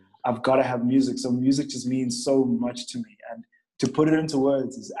I've got to have music. So music just means so much to me, and to put it into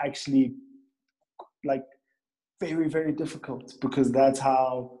words is actually like very, very difficult, because that's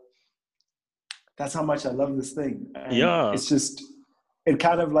how much I love this thing. And it's just, it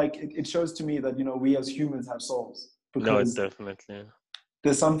kind of like, it shows to me that, you know, we as humans have souls, because definitely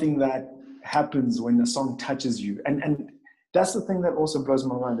there's something that happens when the song touches you. And that's the thing that also blows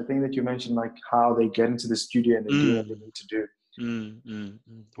my mind. The thing that you mentioned, like how they get into the studio and they do what they need to do.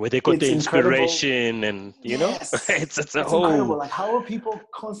 Where they got the inspiration, and you know, it's incredible. Like, how are people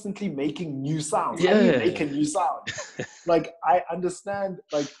constantly making new sounds? How do you make a new sound? Like, I understand,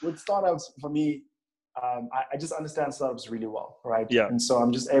 like with startups, for me, I just understand startups really well, right? And so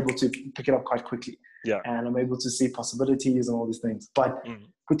I'm just able to pick it up quite quickly. And I'm able to see possibilities and all these things. But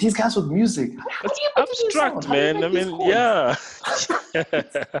with these guys with music, it's abstract, man. I mean,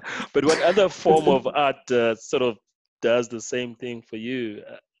 But what other form of art sort of does the same thing for you?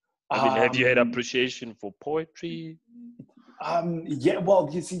 I mean, have you had appreciation for poetry? Well,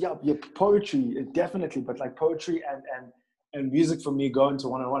 you see, poetry, definitely, but like poetry and music for me go into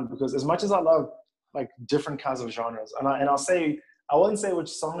one-on-one, because as much as I love like different kinds of genres, and I'll say, I won't say which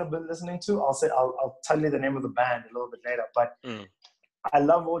song I've been listening to. I'll tell you the name of the band a little bit later, but I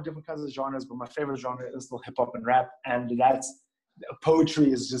love all different kinds of genres, but my favorite genre is still hip hop and rap, and that's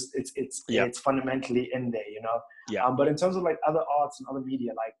poetry is just it's fundamentally in there, you know. But in terms of like other arts and other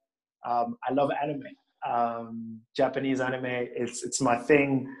media, like I love anime, Japanese anime. It's my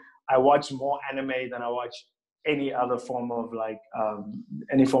thing. I watch more anime than I watch any other form of like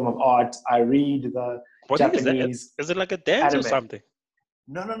any form of art. I read the Japanese. Is it like a dance anime. or something?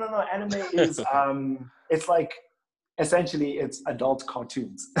 No. Anime is it's like, essentially it's adult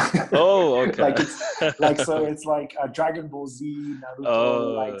cartoons. Oh, okay. Like it's like, so it's like Dragon Ball Z,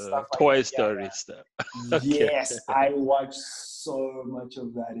 Naruto, like stuff like Toy Story stuff. Yes, I watch so much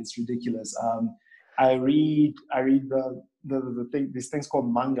of that. It's ridiculous. I read these things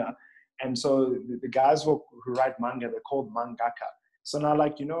called manga, and so the guys who write manga, they're called mangaka. So now,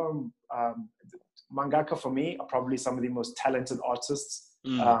 like, you know, mangaka for me are probably some of the most talented artists,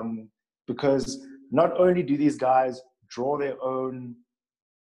 because not only do these guys draw their own,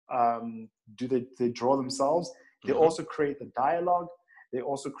 they draw themselves, they also create the dialogue, they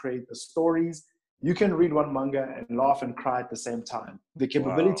also create the stories. You can read one manga and laugh and cry at the same time. The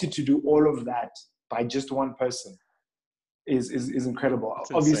capability to do all of that by just one person is incredible.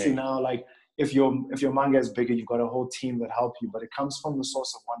 That's obviously insane. Now, like, if your manga is bigger, you've got a whole team that help you, but it comes from the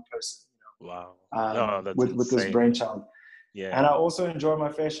source of one person. You know? Wow. That's with this brainchild. Yeah. And I also enjoy my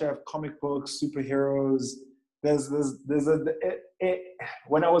fair share of comic books, superheroes.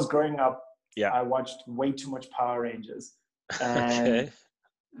 When I was growing up, I watched way too much Power Rangers. And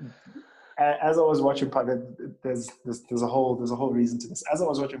as I was watching, there's a whole reason to this. As I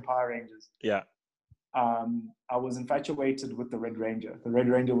was watching Power Rangers, I was infatuated with the Red Ranger. The Red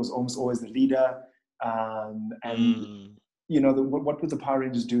Ranger was almost always the leader, and you know, what would the Power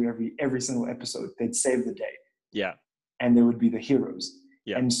Rangers do every single episode? They'd save the day. And they would be the heroes.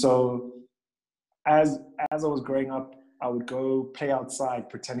 And so as I was growing up, I would go play outside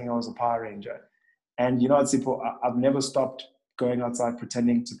pretending I was a Power Ranger. And you know, I've never stopped going outside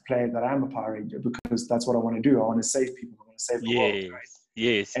pretending to play that I'm a Power Ranger, because that's what I want to do. I want to save people. I want to save the world,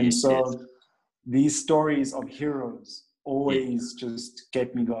 right? And so these stories of heroes always just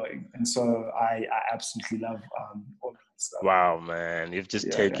get me going. And so I absolutely love all of that stuff. Wow, man. You've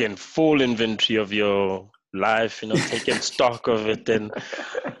just taken full inventory of your life, you know, taken stock of it, and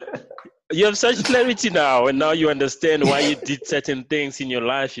you have such clarity now, and now you understand why you did certain things in your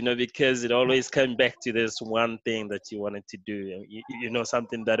life, you know, because it always came back to this one thing that you wanted to do, you know,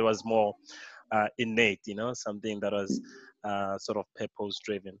 something that was more innate, you know, something that was sort of purpose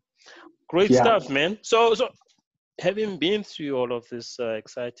driven. Great stuff, man. So having been through all of these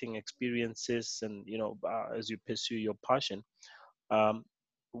exciting experiences, and you know, as you pursue your passion,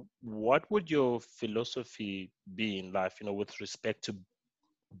 what would your philosophy be in life, you know, with respect to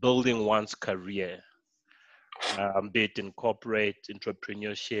building one's career, be it in corporate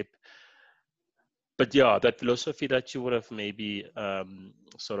entrepreneurship? But that philosophy that you would have maybe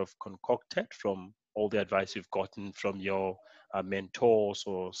sort of concocted from all the advice you've gotten from your mentors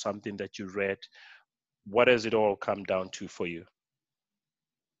or something that you read? What does it all come down to for you?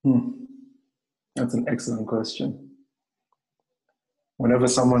 That's an excellent question. Whenever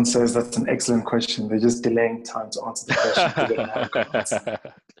someone says that's an excellent question, they're just delaying time to answer the question because they don't have a good answer.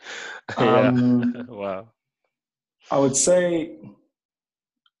 Wow. I would say,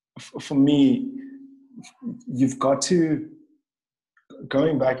 for me, you've got to,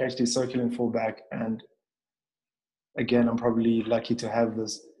 going back, actually circling full back, and again, I'm probably lucky to have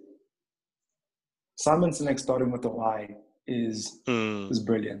this. Simon Sinek starting with the why is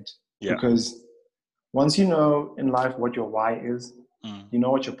brilliant. Yeah. Because once you know in life what your why is, you know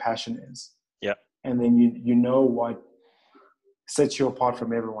what your passion is. Yeah. And then you know what sets you apart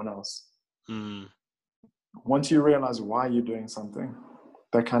from everyone else. Once you realize why you're doing something,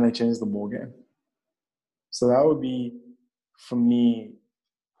 that kind of changes the ball game. So that would be, for me,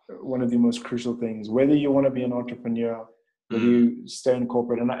 one of the most crucial things. Whether you want to be an entrepreneur, whether you stay in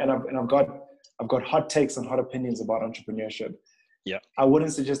corporate, and I've got hot takes and hot opinions about entrepreneurship. Yeah. I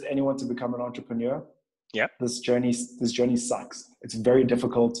wouldn't suggest anyone to become an entrepreneur. Yeah. This journey sucks. It's very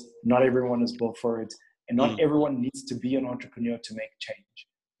difficult. Not everyone is built for it. And not everyone needs to be an entrepreneur to make change.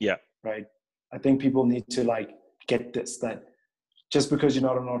 Yeah. Right. I think people need to get this, that just because you're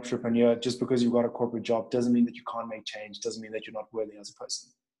not an entrepreneur, just because you've got a corporate job, doesn't mean that you can't make change, doesn't mean that you're not worthy as a person.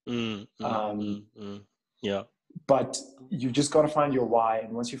 Yeah. But you just got to find your why.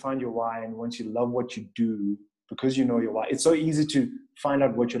 And once you find your why, and once you love what you do, because you know your why, it's so easy to find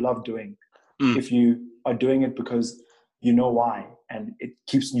out what you love doing if you are doing it because you know why, and it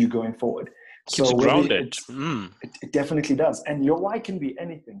keeps you going forward. Keeps you grounded. It definitely does. And your why can be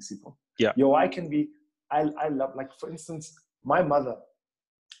anything, Sipho. Yeah. Your why can be, I love, for instance, my mother,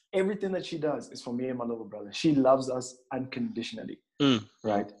 everything that she does is for me and my little brother. She loves us unconditionally,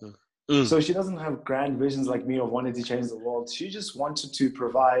 right? So she doesn't have grand visions like me of wanting to change the world. She just wanted to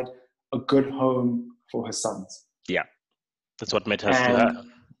provide a good home for her sons. Yeah. That's what matters to her.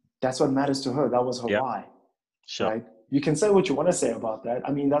 That's what matters to her. That was her why. Sure. Right? You can say what you want to say about that.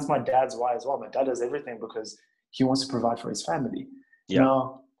 I mean, that's my dad's why as well. My dad does everything because he wants to provide for his family. Yeah.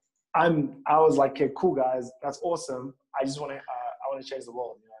 Now, I was like, okay, cool guys, that's awesome. I just want to change the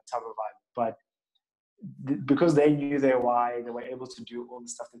world, type of vibe. But because they knew their why, they were able to do all the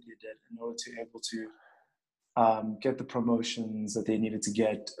stuff that they did in order to able to get the promotions that they needed to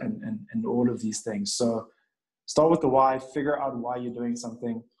get and all of these things. So start with the why, figure out why you're doing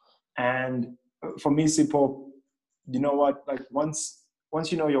something. And for me, Sipho, you know what? Once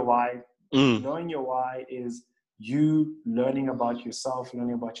you know your why, knowing your why is you learning about yourself,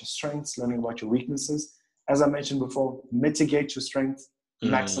 learning about your strengths, learning about your weaknesses. As I mentioned before, mitigate your strengths,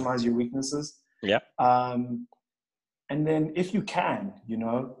 maximize your weaknesses. Yeah. And then if you can,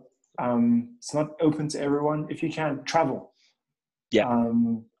 it's not open to everyone. If you can, travel. Yeah.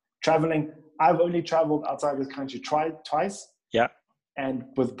 Traveling. I've only traveled outside this country twice. Yeah. And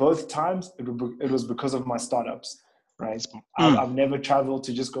with both times, it was because of my startups, right? I've never traveled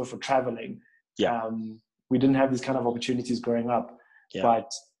to just go for traveling. Yeah. We didn't have these kind of opportunities growing up, but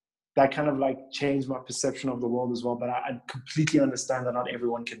that kind of changed my perception of the world as well. But I completely understand that not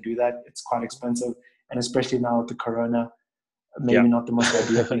everyone can do that. It's quite expensive. And especially now with the corona, maybe not the most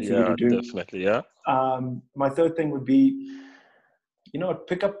ideal thing for you to do. Definitely, yeah. My third thing would be,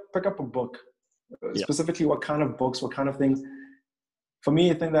 pick up a book. Specifically, what kind of books, what kind of things. For me,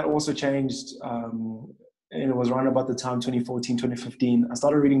 a thing that also changed, and it was around about the time 2014, 2015, I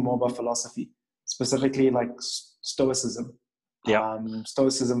started reading more about philosophy, specifically Stoicism.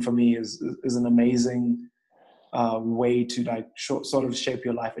 Stoicism for me is an amazing way to sort of shape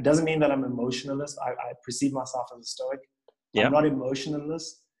your life. It doesn't mean that I'm emotionalist. I perceive myself as a Stoic. Yeah. I'm not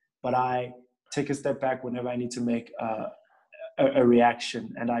emotionalist, but I take a step back whenever I need to make a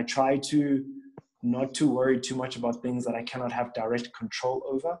reaction, and I try to not to worry too much about things that I cannot have direct control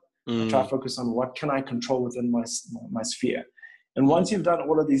over. I try to focus on what can I control within my sphere. And once you've done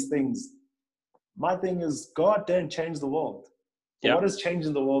all of these things, my thing is go out there and change the world. But what does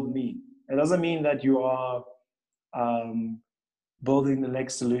changing the world mean? It doesn't mean that you are building the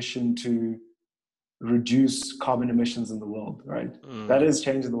next solution to reduce carbon emissions in the world, right? That is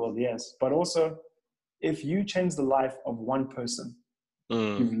changing the world, yes. But also, if you change the life of one person,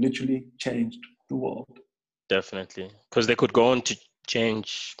 you've literally changed the world. Definitely. Because they could go on to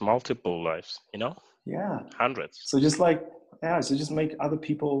change multiple lives, Yeah. Hundreds. So just just make other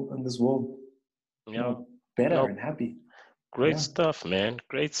people in this world better and happy. Great stuff, man.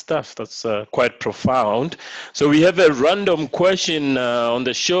 Great stuff. That's quite profound. So we have a random question on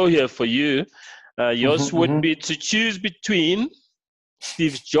the show here for you. Yours would be to choose between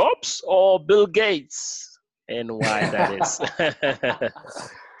Steve Jobs or Bill Gates. and why that is.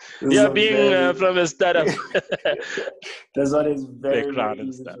 This Yeah, is being from a startup this one is very, background very and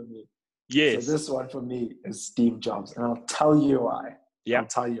easy stuff. for me. Yes. So this one for me is Steve Jobs, and I'll tell you why. Yeah. I'll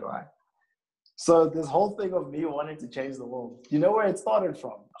tell you why. So this whole thing of me wanting to change the world, you know where it started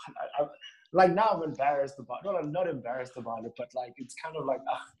from? Like now I'm embarrassed about it. No, I'm not embarrassed about it, but like it's kind of like,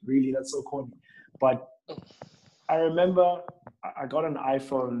 really, that's so corny. But I remember I got an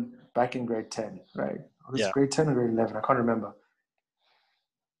iPhone back in grade 10, right? It was grade 10 or grade 11, I can't remember.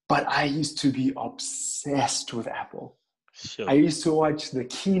 But I used to be obsessed with Apple. Sure. I used to watch the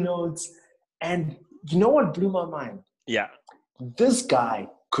keynotes, and you know what blew my mind? Yeah. This guy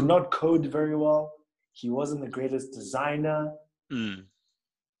could not code very well. He wasn't the greatest designer,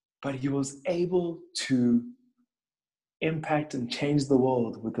 but he was able to impact and change the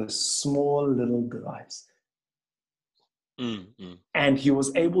world with a small little device. And he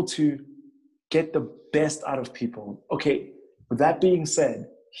was able to get the best out of people. Okay, with that being said,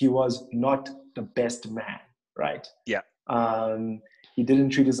 he was not the best man, right? Yeah. He didn't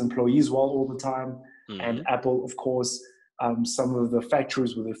treat his employees well all the time. And Apple, of course, some of the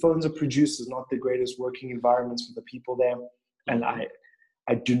factories where the phones are produced is not the greatest working environments for the people there. And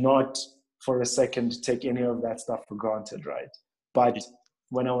I do not for a second take any of that stuff for granted, right? But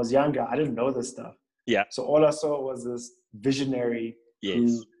when I was younger, I didn't know this stuff. Yeah. So all I saw was this visionary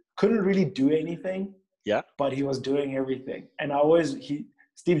who couldn't really do anything. Yeah. But he was doing everything. And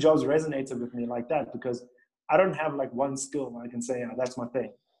Steve Jobs resonated with me like that, because I don't have like one skill I can say, that's my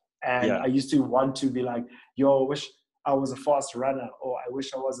thing. And I used to want to be like, I wish I was a fast runner, or I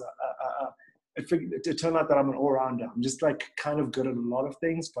wish I was it turned out that I'm an all-rounder. I'm just like kind of good at a lot of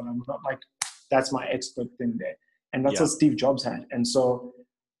things, but I'm not like, that's my expert thing there. And that's what Steve Jobs had. And so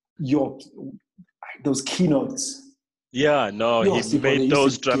those keynotes. Yeah, no, he made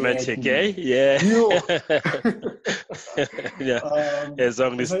those dramatic, eh? Yeah. As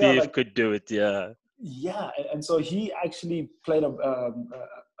only Steve could do it, yeah. Yeah, and so he actually played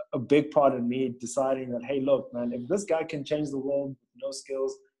a big part in me deciding that, hey, look, man, if this guy can change the world with no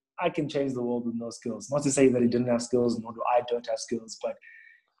skills, I can change the world with no skills. Not to say that he didn't have skills, nor do I don't have skills, but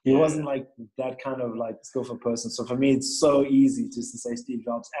he wasn't like that kind of like skillful person. So for me, it's so easy just to say Steve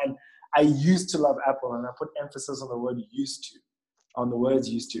Jobs. And I used to love Apple, and I put emphasis on the word used to, on the words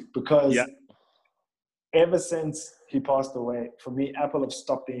used to, because ever since he passed away, for me, Apple have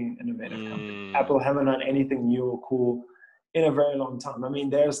stopped being an innovative company. Apple haven't done anything new or cool in a very long time. I mean,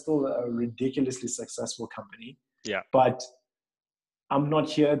 they're still a ridiculously successful company. Yeah. But I'm not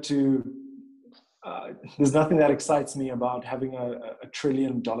here to, there's nothing that excites me about having a $1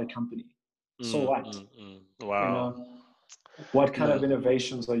 trillion company. So what? Wow. You know, what kind of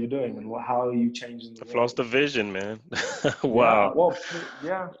innovations are you doing, and how are you changing the world? I've lost the vision, man. Wow.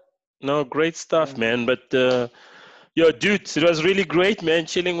 No, great stuff, man. But dude, it was really great, man,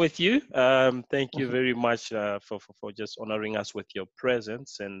 chilling with you. Thank you very much for just honoring us with your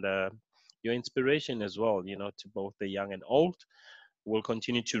presence and your inspiration as well, to both the young and old. We'll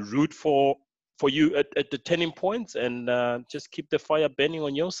continue to root for you at the turning points, and just keep the fire burning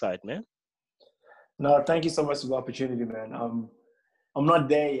on your side, man. No, thank you so much for the opportunity, man. I'm not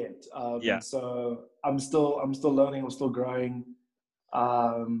there yet. So I'm still learning. I'm still growing.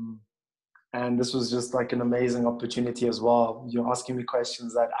 And this was just like an amazing opportunity as well. You're asking me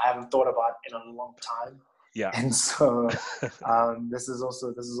questions that I haven't thought about in a long time. Yeah. And so this is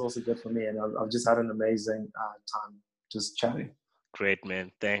also good for me. And I've just had an amazing time just chatting. Great,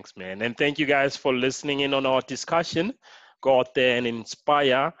 man. Thanks, man. And thank you guys for listening in on our discussion. Go out there and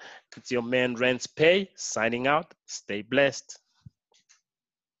inspire. It's your man Randspay signing out. Stay blessed.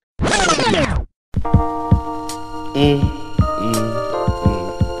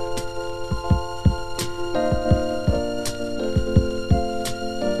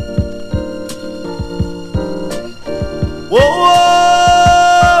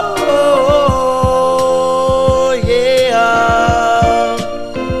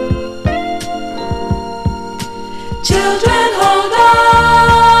 Children, hold on.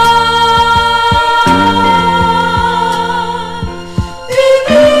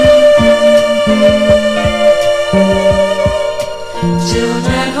 Believe.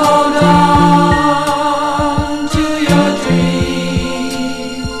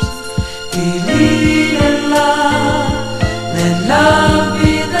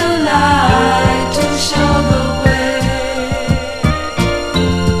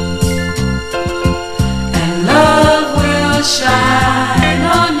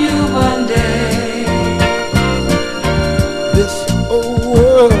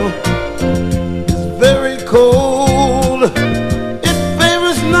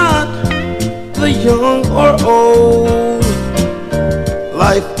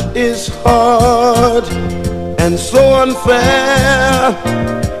 and so unfair.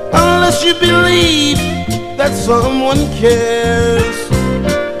 Unless you believe that someone cares,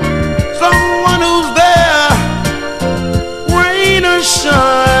 someone who's there, rain or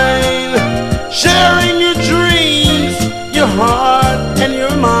shine, sharing your dreams, your heart and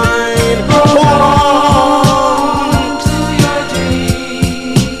your mind. Hold on to your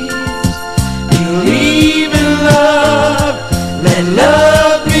dreams. believe in love, let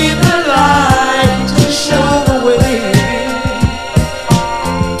love be the light to show the way.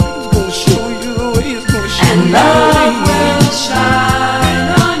 It's gonna show you the way, it's gonna show And you love the way. will shine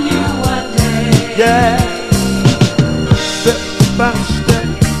on you one day. Yeah, step by step,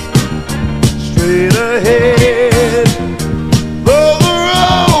 straight ahead. Though the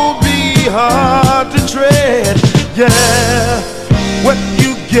road be hard to tread, yeah, what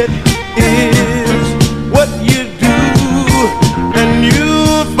you get is what you do, and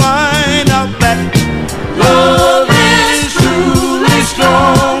you'll find out that love is truly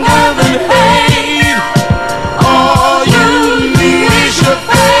stronger than hate. All you need is your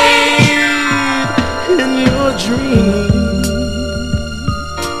faith in your dreams.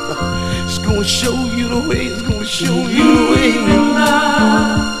 It's gonna show you the way, it's gonna show you the way.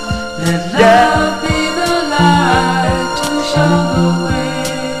 Let love be the light to show the way.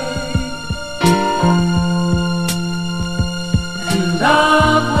 And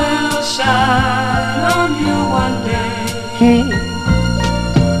love will shine on you one day.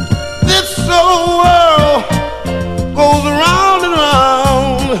 This whole world goes around and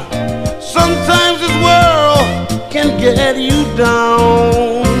round. Sometimes this world can get you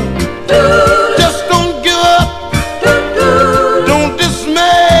down. Just don't give up, don't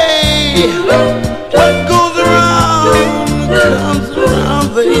dismay. What goes around comes around,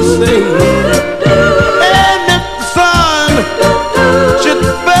 they say. And if the sun should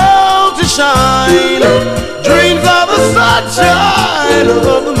fail to shine, dreams are the sunshine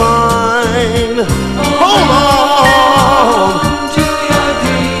of the mind. Hold on, To your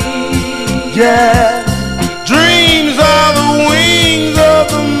dreams. yeah. Dreams are the wings of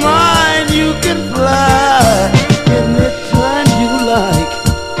the mind. You can fly anytime you like.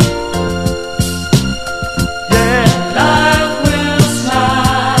 Yeah. Love will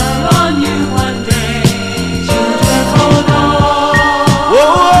smile on you one day. Children, hold on. Whoa,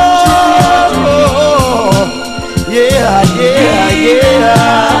 yeah, yeah,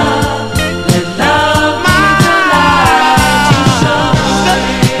 yeah. Let love be the light to show the Step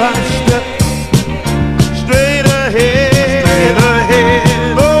by step, straight ahead,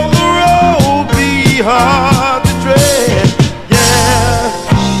 though the road be hard to tread. Yeah,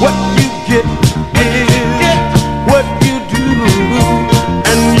 what you get is what you do,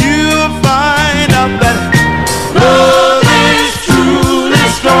 and you'll find out that love is truly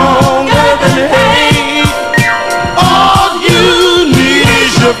stronger than hate. All you need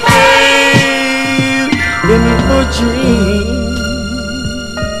is your faith in your dreams.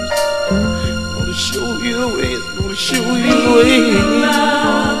 Gonna show you the way, it's gonna show you the way.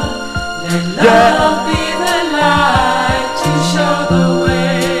 Let love be the light to show the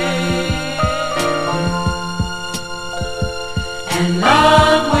way. And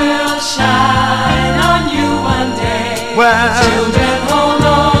love will shine on you one day. Well, Children, hold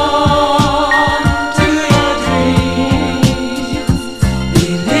on to your dreams.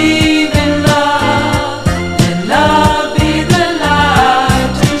 Believe in love. Let love be the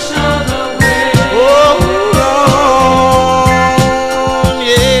light to show the way. hold on,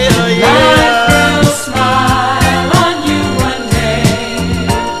 yeah, Life yeah. will smile on you one day.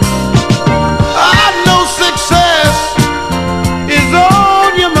 I know success is on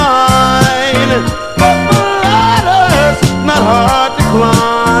your mind, but the ladder's not hard to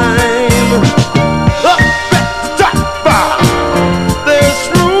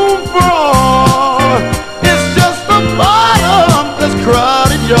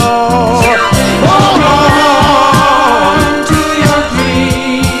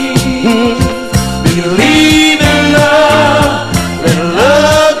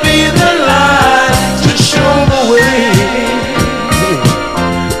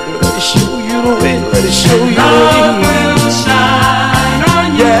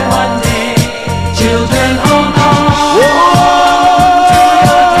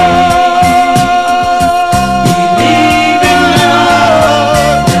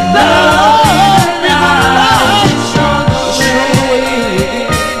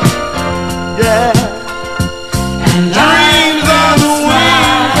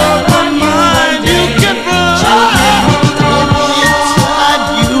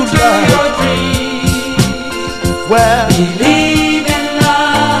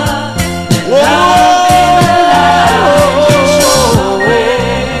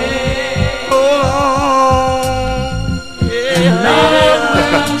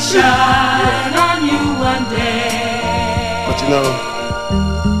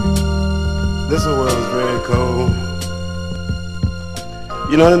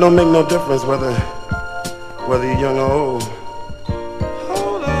You know, it don't make no difference whether you're young or old.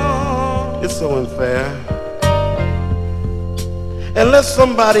 Hold on. It's so unfair. Unless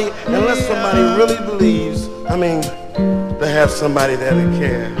somebody really believes, they have somebody there to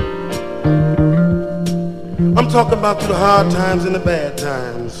care. I'm talking about through the hard times and the bad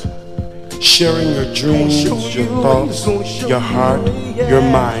times. Sharing your dreams, your thoughts, your heart, your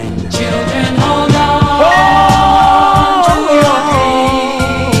mind. Children, hold on to your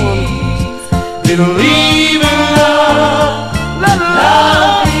dreams. Believe in love. Let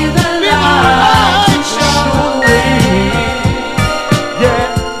love be the light to show the way. Yeah,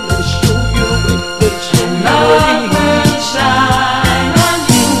 let it show you the way. Let it show you the way. Love will shine on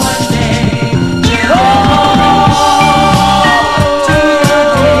you one day. Children, hold on to your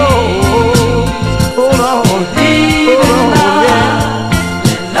dreams. Hold on. Believe in love.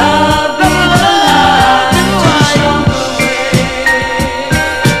 Let love be the light to show the way.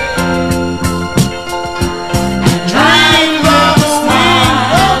 Dreams of a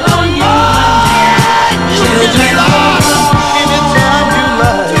smile on you one day. Children, hold on Anytime you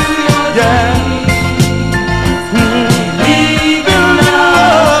like. to your Yeah. believe in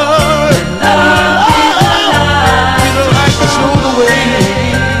love. Love be the light Like to show the way.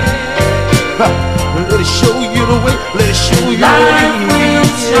 Let it show you the way. Let it show you the Life way. will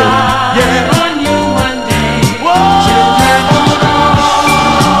shine Yeah. on you one day. Whoa. Children, hold on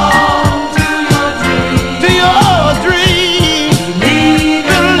to your dreams. To your dreams. Believe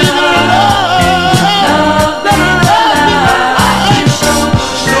in love. Love be the light to show the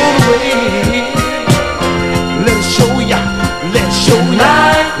Show the way. Let it show ya. Let it show ya.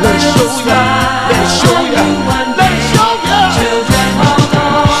 Life Let it will show ya. Let it show shine ya. on you one Let it day. show ya. Children, hold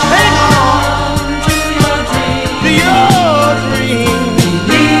Hang on on to your dreams. to your dreams.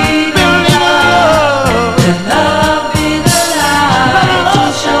 Believe in love. Let love be the light to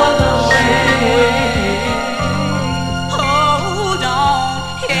show the way. Hold on,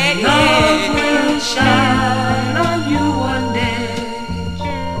 hey, love will shine on you one day.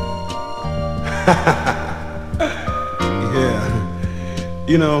 Yeah.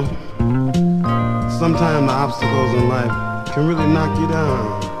 You know, sometimes the obstacles in life can really knock you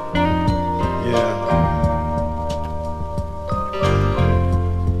down. Yeah.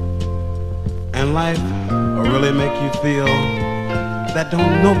 And life will really make you feel that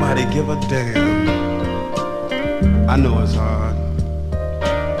don't nobody give a damn. I know it's hard.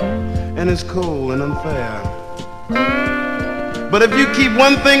 And it's cold and unfair. But if you keep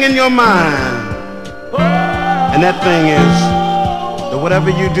one thing in your mind, and that thing is that whatever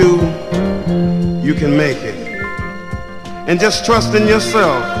you do, you can make it. And just trust in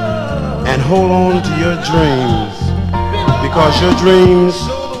yourself and hold on to your dreams, because your dreams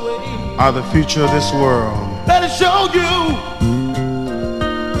are the future of this world. Let it show you.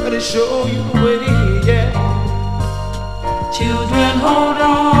 Let it show you the way, yeah. Children, hold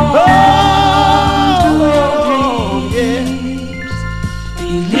on